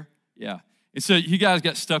that fair? Yeah. And so you guys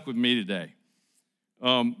got stuck with me today.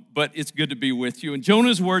 But it's good to be with you. And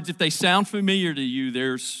Jonah's words, if they sound familiar to you,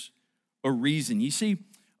 there's a reason. You see,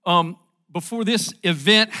 before this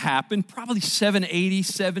event happened, probably 780,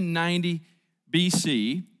 790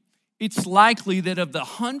 BC, it's likely that of the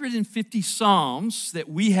 150 Psalms that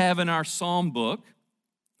we have in our Psalm book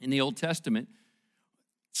in the Old Testament,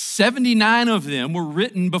 79 of them were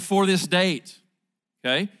written before this date,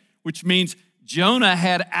 okay? Which means Jonah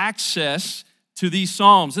had access to these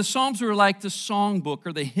Psalms. The Psalms were like the songbook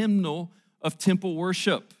or the hymnal of temple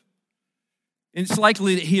worship. And it's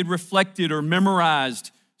likely that he had reflected or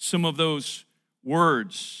memorized some of those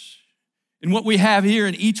words. And what we have here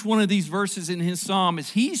in each one of these verses in his psalm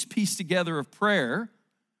is he's pieced together a prayer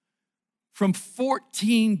from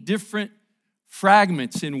 14 different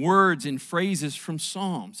fragments and words and phrases from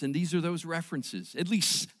Psalms. And these are those references. At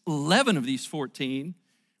least 11 of these 14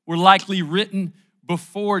 were likely written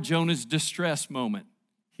before Jonah's distress moment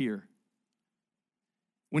here.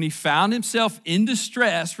 When he found himself in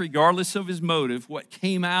distress, regardless of his motive, what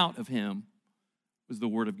came out of him was the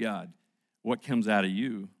Word of God. What comes out of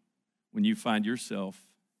you when you find yourself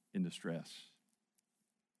in distress?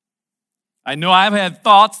 I know I've had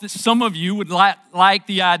thoughts that some of you would like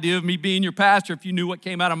the idea of me being your pastor if you knew what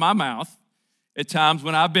came out of my mouth at times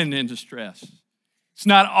when I've been in distress. It's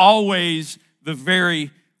not always the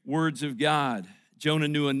very words of God. Jonah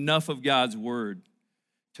knew enough of God's word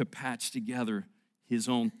to patch together his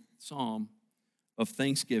own psalm of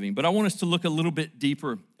thanksgiving. But I want us to look a little bit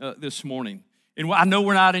deeper this morning. And I know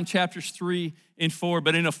we're not in chapters 3 and 4,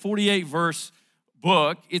 but in a 48-verse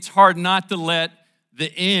book, it's hard not to let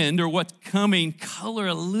the end or what's coming color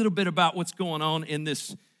a little bit about what's going on in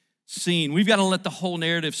this scene. We've got to let the whole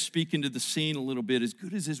narrative speak into the scene a little bit. As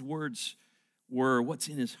good as his words were, what's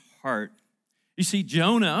in his heart? You see,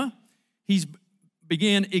 Jonah, he's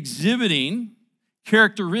began exhibiting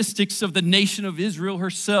characteristics of the nation of Israel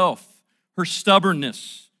herself, her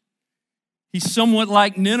stubbornness. He's somewhat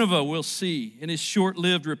like Nineveh, we'll see, in his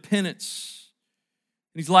short-lived repentance.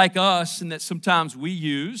 And he's like us in that sometimes we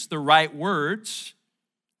use the right words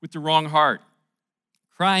with the wrong heart,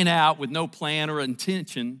 crying out with no plan or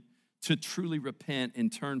intention to truly repent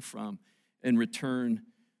and turn from and return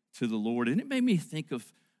to the Lord. And it made me think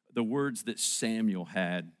of the words that Samuel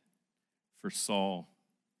had for Saul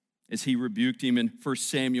as he rebuked him in 1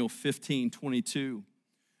 Samuel 15:22.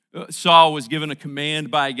 Saul was given a command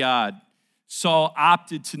by God. Saul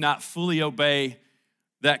opted to not fully obey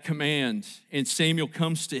that command. And Samuel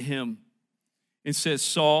comes to him and says,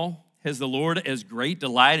 Saul, has the Lord as great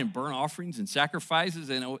delight in burnt offerings and sacrifices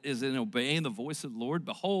and is in obeying the voice of the Lord?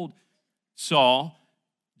 Behold, Saul,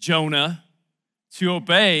 Jonah, to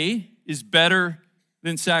obey is better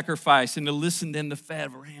than sacrifice, and to listen than the fat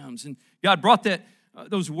of rams. And God brought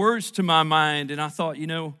those words to my mind, and I thought,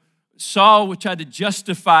 Saul tried to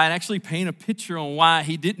justify and actually paint a picture on why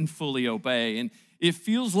he didn't fully obey. And it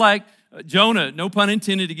feels like Jonah, no pun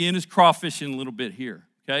intended again, is crawfishing a little bit here,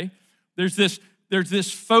 okay? There's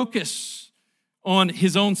this focus on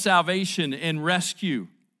his own salvation and rescue.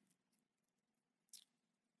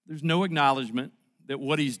 There's no acknowledgement that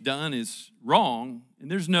what he's done is wrong, and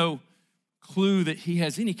there's no clue that he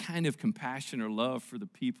has any kind of compassion or love for the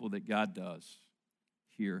people that God does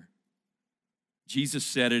here. Jesus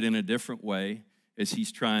said it in a different way as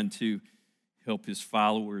he's trying to help his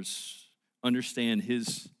followers understand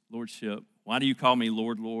his lordship. Why do you call me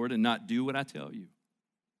Lord, Lord, and not do what I tell you?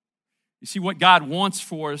 You see, what God wants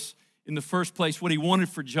for us in the first place, what he wanted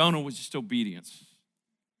for Jonah was just obedience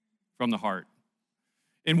from the heart.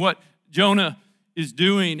 And what Jonah is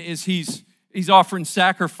doing is he's offering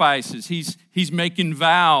sacrifices, he's making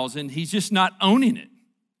vows, and he's just not owning it,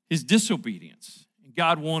 his disobedience. And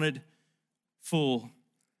God wanted full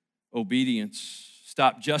obedience.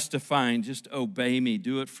 Stop justifying, just obey me.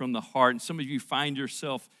 Do it from the heart. And some of you find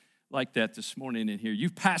yourself like that this morning in here.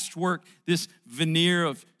 You've patchworked this veneer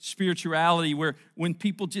of spirituality where when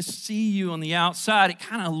people just see you on the outside, it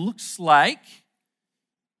kind of looks like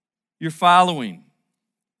you're following,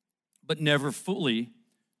 but never fully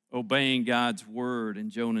obeying God's word. And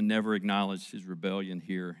Jonah never acknowledged his rebellion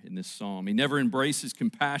here in this psalm. He never embraces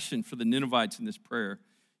compassion for the Ninevites in this prayer.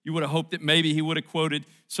 You would have hoped that maybe he would have quoted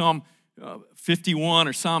Psalm 51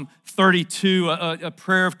 or Psalm 32, a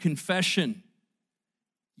prayer of confession.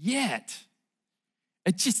 Yet,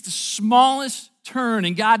 at just the smallest turn,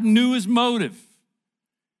 and God knew his motive,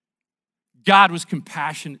 God was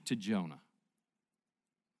compassionate to Jonah.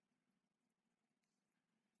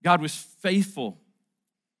 God was faithful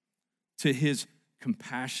to his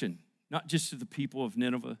compassion, not just to the people of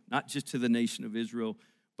Nineveh, not just to the nation of Israel,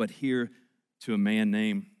 but here to a man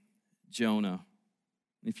named Jonah.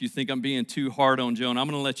 If you think I'm being too hard on Jonah, I'm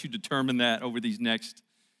going to let you determine that over these next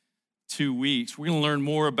 2 weeks. We're going to learn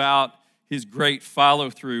more about his great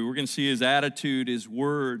follow-through. We're going to see his attitude, his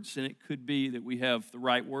words, and it could be that we have the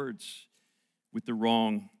right words with the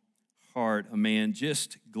wrong heart. A man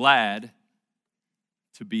just glad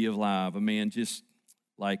to be alive, a man just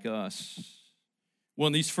like us. Well,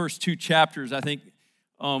 in these first 2 chapters, I think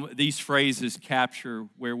these phrases capture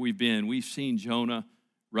where we've been. We've seen Jonah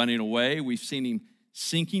running away. We've seen him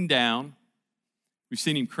sinking down. We've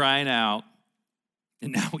seen him crying out.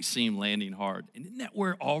 And now we see him landing hard. And isn't that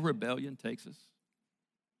where all rebellion takes us?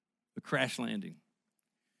 A crash landing.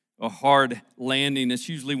 A hard landing. It's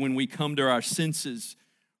usually when we come to our senses.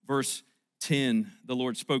 Verse 10, the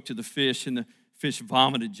Lord spoke to the fish, and the fish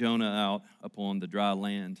vomited Jonah out upon the dry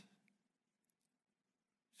land.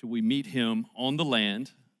 So we meet him on the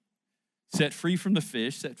land, set free from the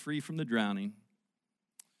fish, set free from the drowning,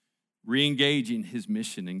 re-engaging his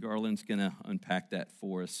mission. And Garland's going to unpack that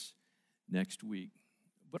for us next week.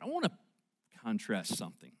 But I want to contrast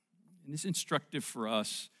something, and it's instructive for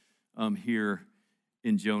us here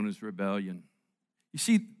in Jonah's rebellion. You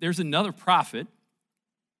see, there's another prophet.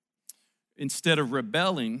 Instead of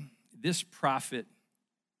rebelling, this prophet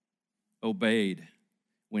obeyed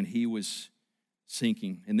when he was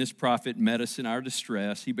sinking. And this prophet met us in our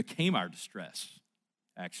distress. He became our distress,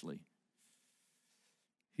 actually.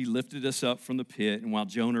 He lifted us up from the pit, and while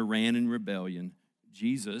Jonah ran in rebellion,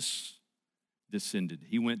 Jesus descended.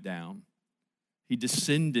 He went down. He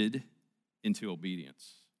descended into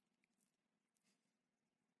obedience.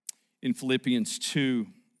 In Philippians 2,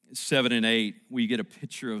 7 and 8, we get a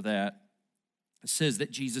picture of that. It says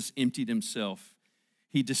that Jesus emptied himself.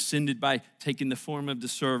 He descended by taking the form of a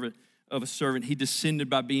servant. He descended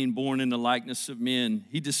by being born in the likeness of men.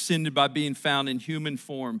 He descended by being found in human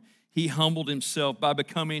form. He humbled himself by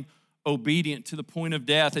becoming obedient to the point of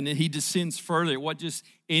death. And then he descends further. It wasn't just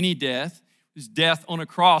any death. It was death on a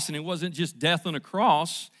cross. And it wasn't just death on a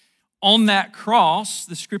cross. On that cross,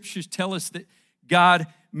 the scriptures tell us that God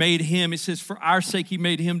made him, it says, for our sake, he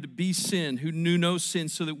made him to be sin, who knew no sin,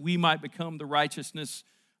 so that we might become the righteousness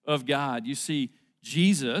of God. You see,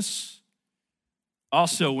 Jesus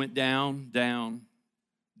also went down, down,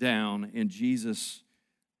 down, and Jesus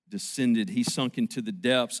descended. He sunk into the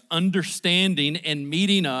depths, understanding and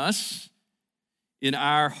meeting us in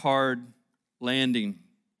our hard landing.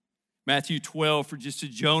 Matthew 12, for just as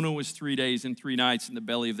Jonah was 3 days and 3 nights in the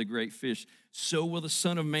belly of the great fish, so will the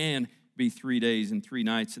Son of Man be 3 days and 3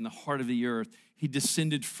 nights in the heart of the earth. He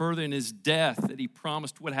descended further in his death that he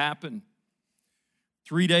promised would happen.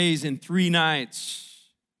 3 days and 3 nights.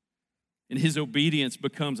 And his obedience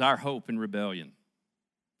becomes our hope in rebellion.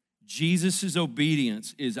 Jesus'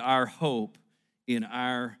 obedience is our hope in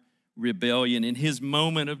our rebellion. In his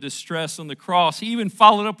moment of distress on the cross, he even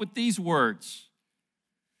followed up with these words,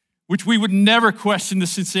 which we would never question the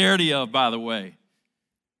sincerity of, by the way,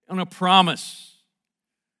 on a promise.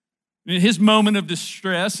 In his moment of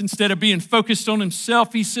distress, instead of being focused on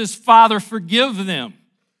himself, he says, Father, forgive them,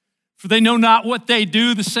 for they know not what they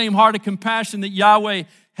do, the same heart of compassion that Yahweh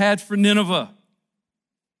had for Nineveh.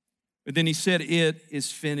 But then he said, it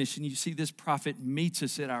is finished. And you see, this prophet meets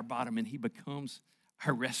us at our bottom, and he becomes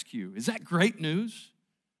our rescue. Is that great news?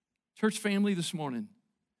 Church family this morning,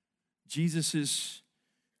 Jesus'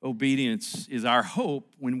 obedience is our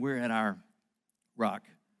hope when we're at our rock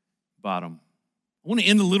bottom. I want to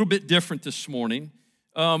end a little bit different this morning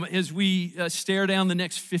as we stare down the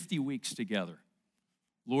next 50 weeks together,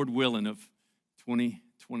 Lord willing, of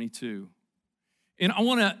 2022. And I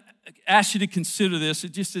want to ask you to consider this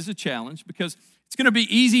just as a challenge, because it's going to be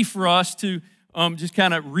easy for us to just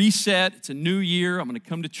kind of reset. It's a new year. I'm going to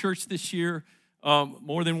come to church this year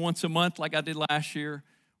more than once a month like I did last year,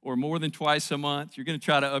 or more than twice a month. You're going to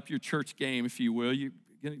try to up your church game, if you will. You're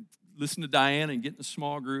going to listen to Diane and get in a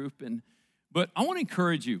small group. But I want to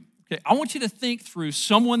encourage you. Okay, I want you to think through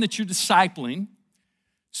someone that you're discipling,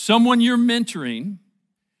 someone you're mentoring,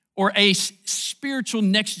 or a spiritual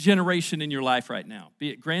next generation in your life right now, be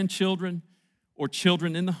it grandchildren or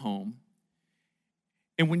children in the home.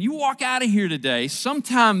 And when you walk out of here today,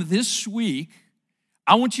 sometime this week,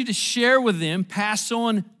 I want you to share with them, pass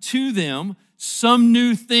on to them some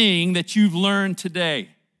new thing that you've learned today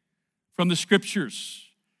from the scriptures.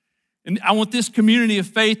 And I want this community of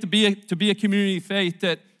faith to be a community of faith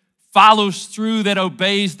that follows through, that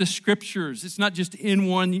obeys the scriptures. It's not just in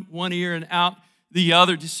one ear and out the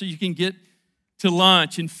other, just so you can get to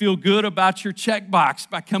lunch and feel good about your checkbox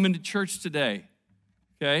by coming to church today,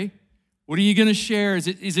 okay? What are you going to share? Is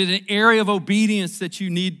it an area of obedience that you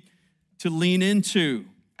need to lean into?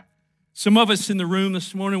 Some of us in the room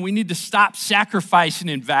this morning, we need to stop sacrificing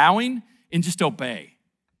and vowing and just obey.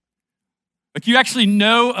 Like, you actually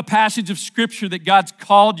know a passage of scripture that God's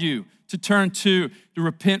called you to turn to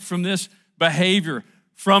repent from this behavior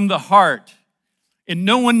from the heart, and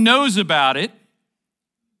no one knows about it.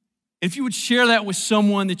 If you would share that with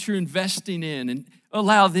someone that you're investing in and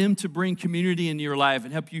allow them to bring community into your life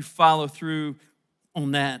and help you follow through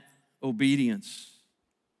on that obedience.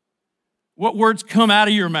 What words come out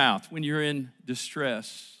of your mouth when you're in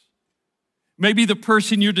distress? Maybe the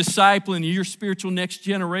person you're discipling, your spiritual next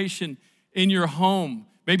generation in your home,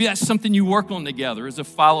 maybe that's something you work on together as a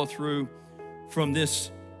follow through from this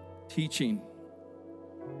teaching.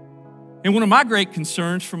 And one of my great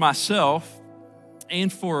concerns for myself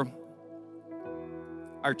and for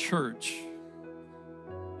our church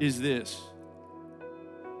is this: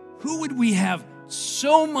 who would we have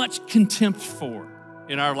so much contempt for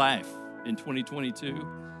in our life in 2022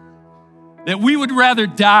 that we would rather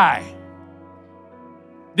die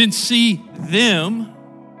than see them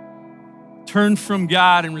turn from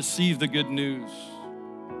God and receive the good news?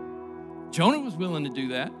 Jonah was willing to do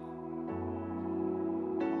that.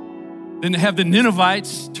 Then to have the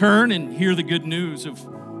Ninevites turn and hear the good news of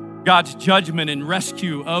God's judgment and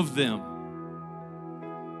rescue of them.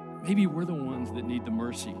 Maybe we're the ones that need the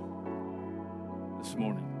mercy this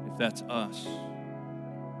morning, if that's us.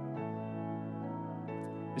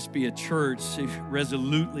 Let's be a church that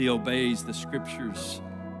resolutely obeys the scriptures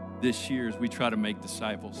this year as we try to make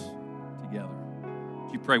disciples together.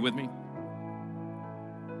 Would you pray with me?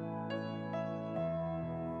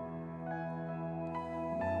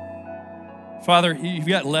 Father, you've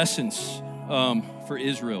got lessons for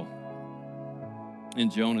Israel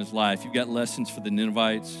in Jonah's life. You've got lessons for the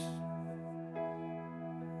Ninevites.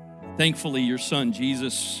 Thankfully, your son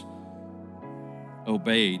Jesus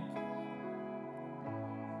obeyed.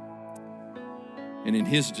 And in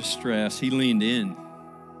his distress, he leaned in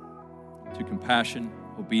to compassion,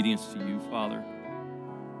 obedience to you, Father.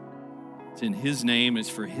 It's in his name, it's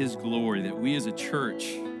for his glory that we as a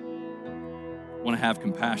church want to have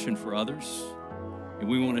compassion for others, and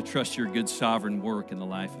we want to trust your good sovereign work in the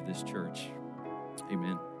life of this church.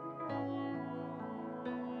 Amen.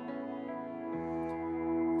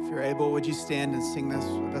 If you're able, would you stand and sing this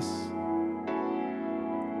with us?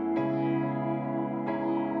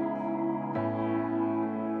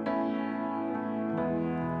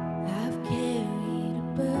 I've carried a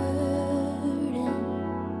burden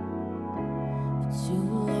for too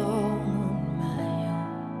long on my own.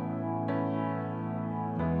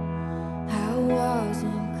 I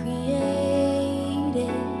wasn't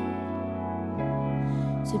created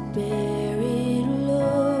to bear it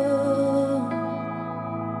alone.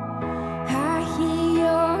 I hear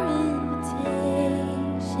your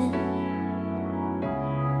invitation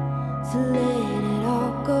to let it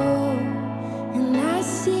all go, and I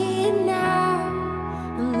see it now.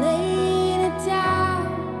 I'm laying it down,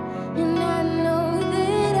 and I know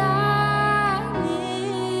that I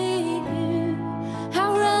need you. I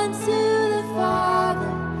run to the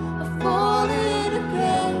Father, I fall into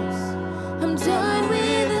grace. I'm done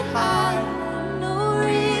with the high, no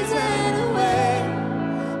reason to wait.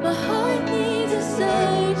 My heart needs a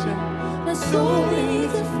surgeon, my soul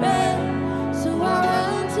needs a friend. So I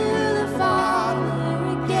run to the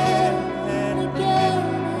Father again and again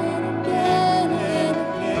and again and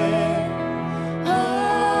again. Oh,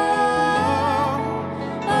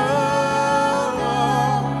 oh,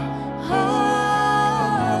 oh, oh.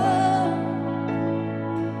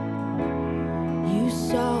 You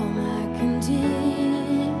saw my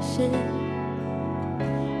condition,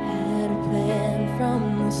 had a plan from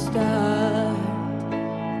the start.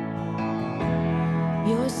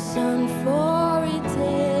 Your son for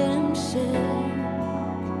redemption,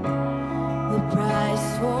 the price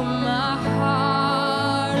for my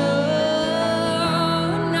heart.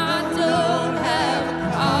 Oh, and I don't have a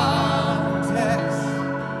context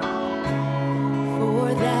for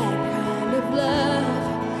that kind of love.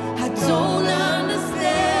 I don't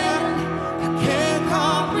understand. I can't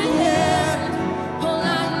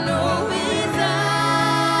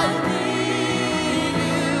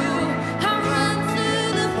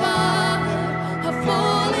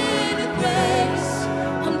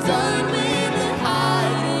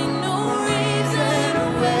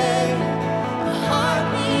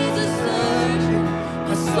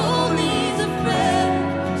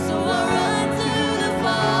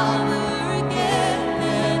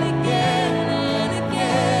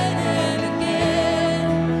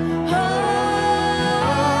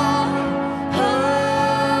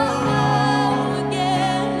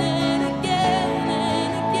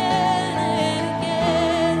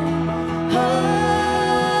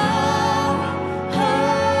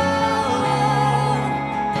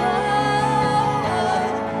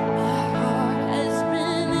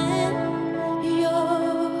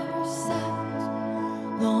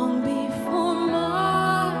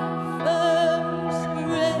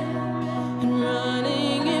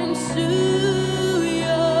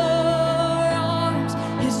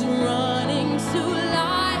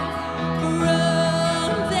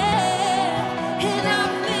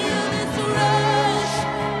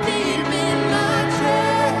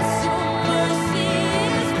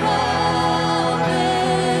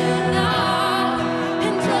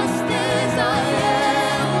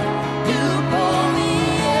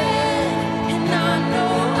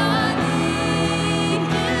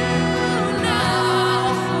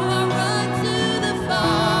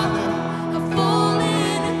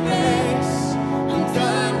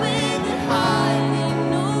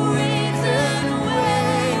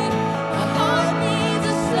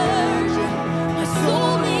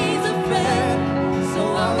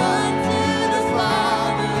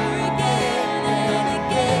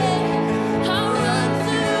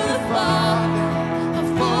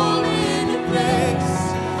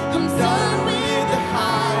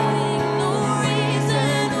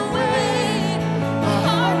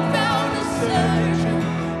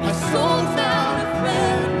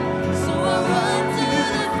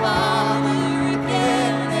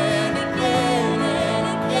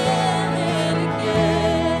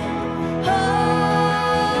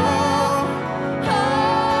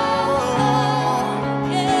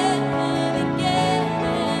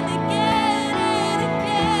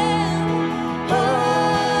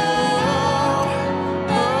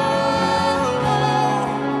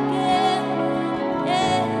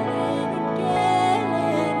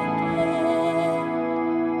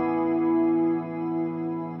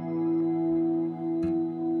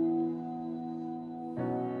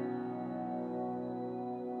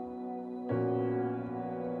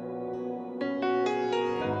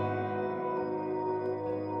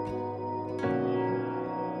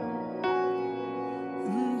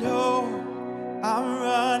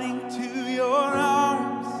running to your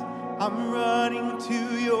arms. I'm running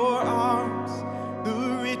to your arms. The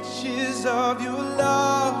riches of your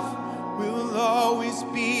love will always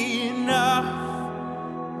be enough.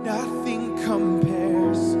 Nothing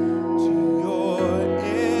compares to your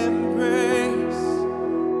embrace.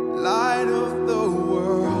 Light of the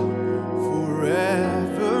world,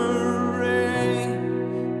 forever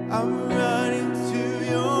reign. I'm running to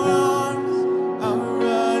your arms. I'm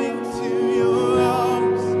running to your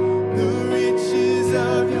arms. The riches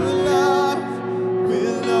of your love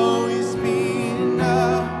will always be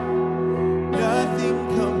enough. Nothing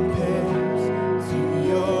compares to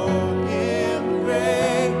your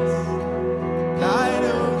embrace. Light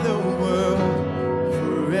of the world,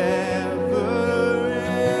 forever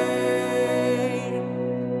reign.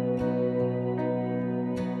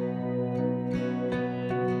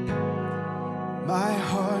 My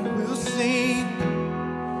heart will sing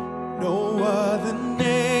no other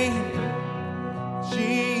name.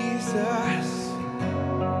 Jesus,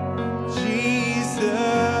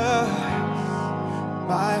 Jesus.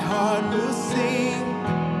 My heart will sing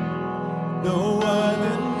no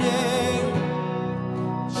other name.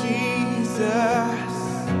 Jesus,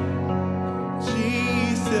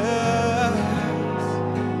 Jesus.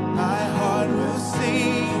 My heart will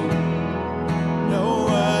sing no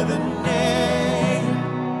other name.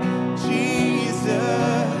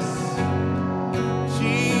 Jesus,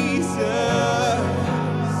 Jesus.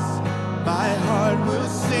 My heart will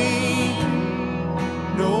sing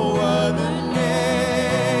no other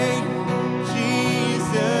name.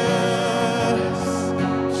 Jesus,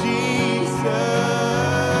 Jesus.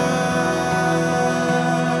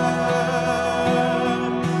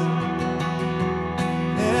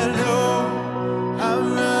 And oh,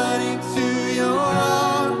 I'm running to your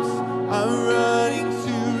arms. I'm running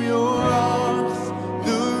to your arms.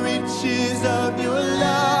 The riches of your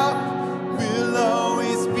love will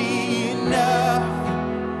always be enough.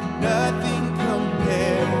 Nothing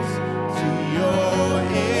compares to your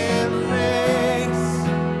embrace.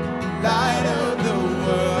 Light of the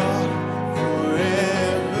world,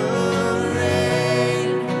 forever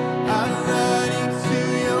reign. I'm running to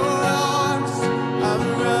your arms. I'm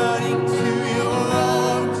running to your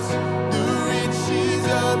arms. The riches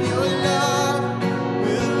of your love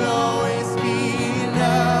will always be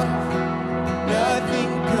enough.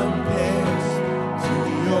 Nothing compares to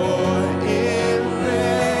your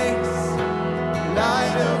embrace.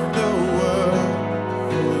 Light of the world,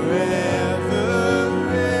 forever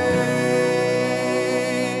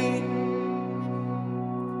reign.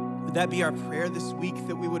 Would that be our prayer this week,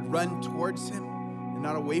 that we would run towards him and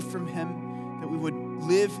not away from him, that we would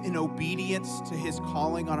live in obedience to his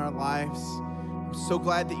calling on our lives? I'm so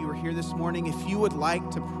glad that you were here this morning. If you would like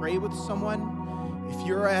to pray with someone, if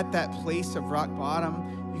you're at that place of rock bottom,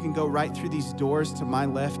 you can go right through these doors to my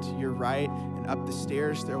left, your right, and up the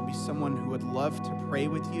stairs. There will be someone who would love to pray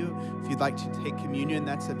with you. If you'd like to take communion,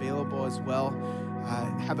 that's available as well.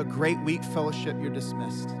 Have a great week, fellowship. You're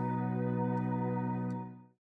dismissed.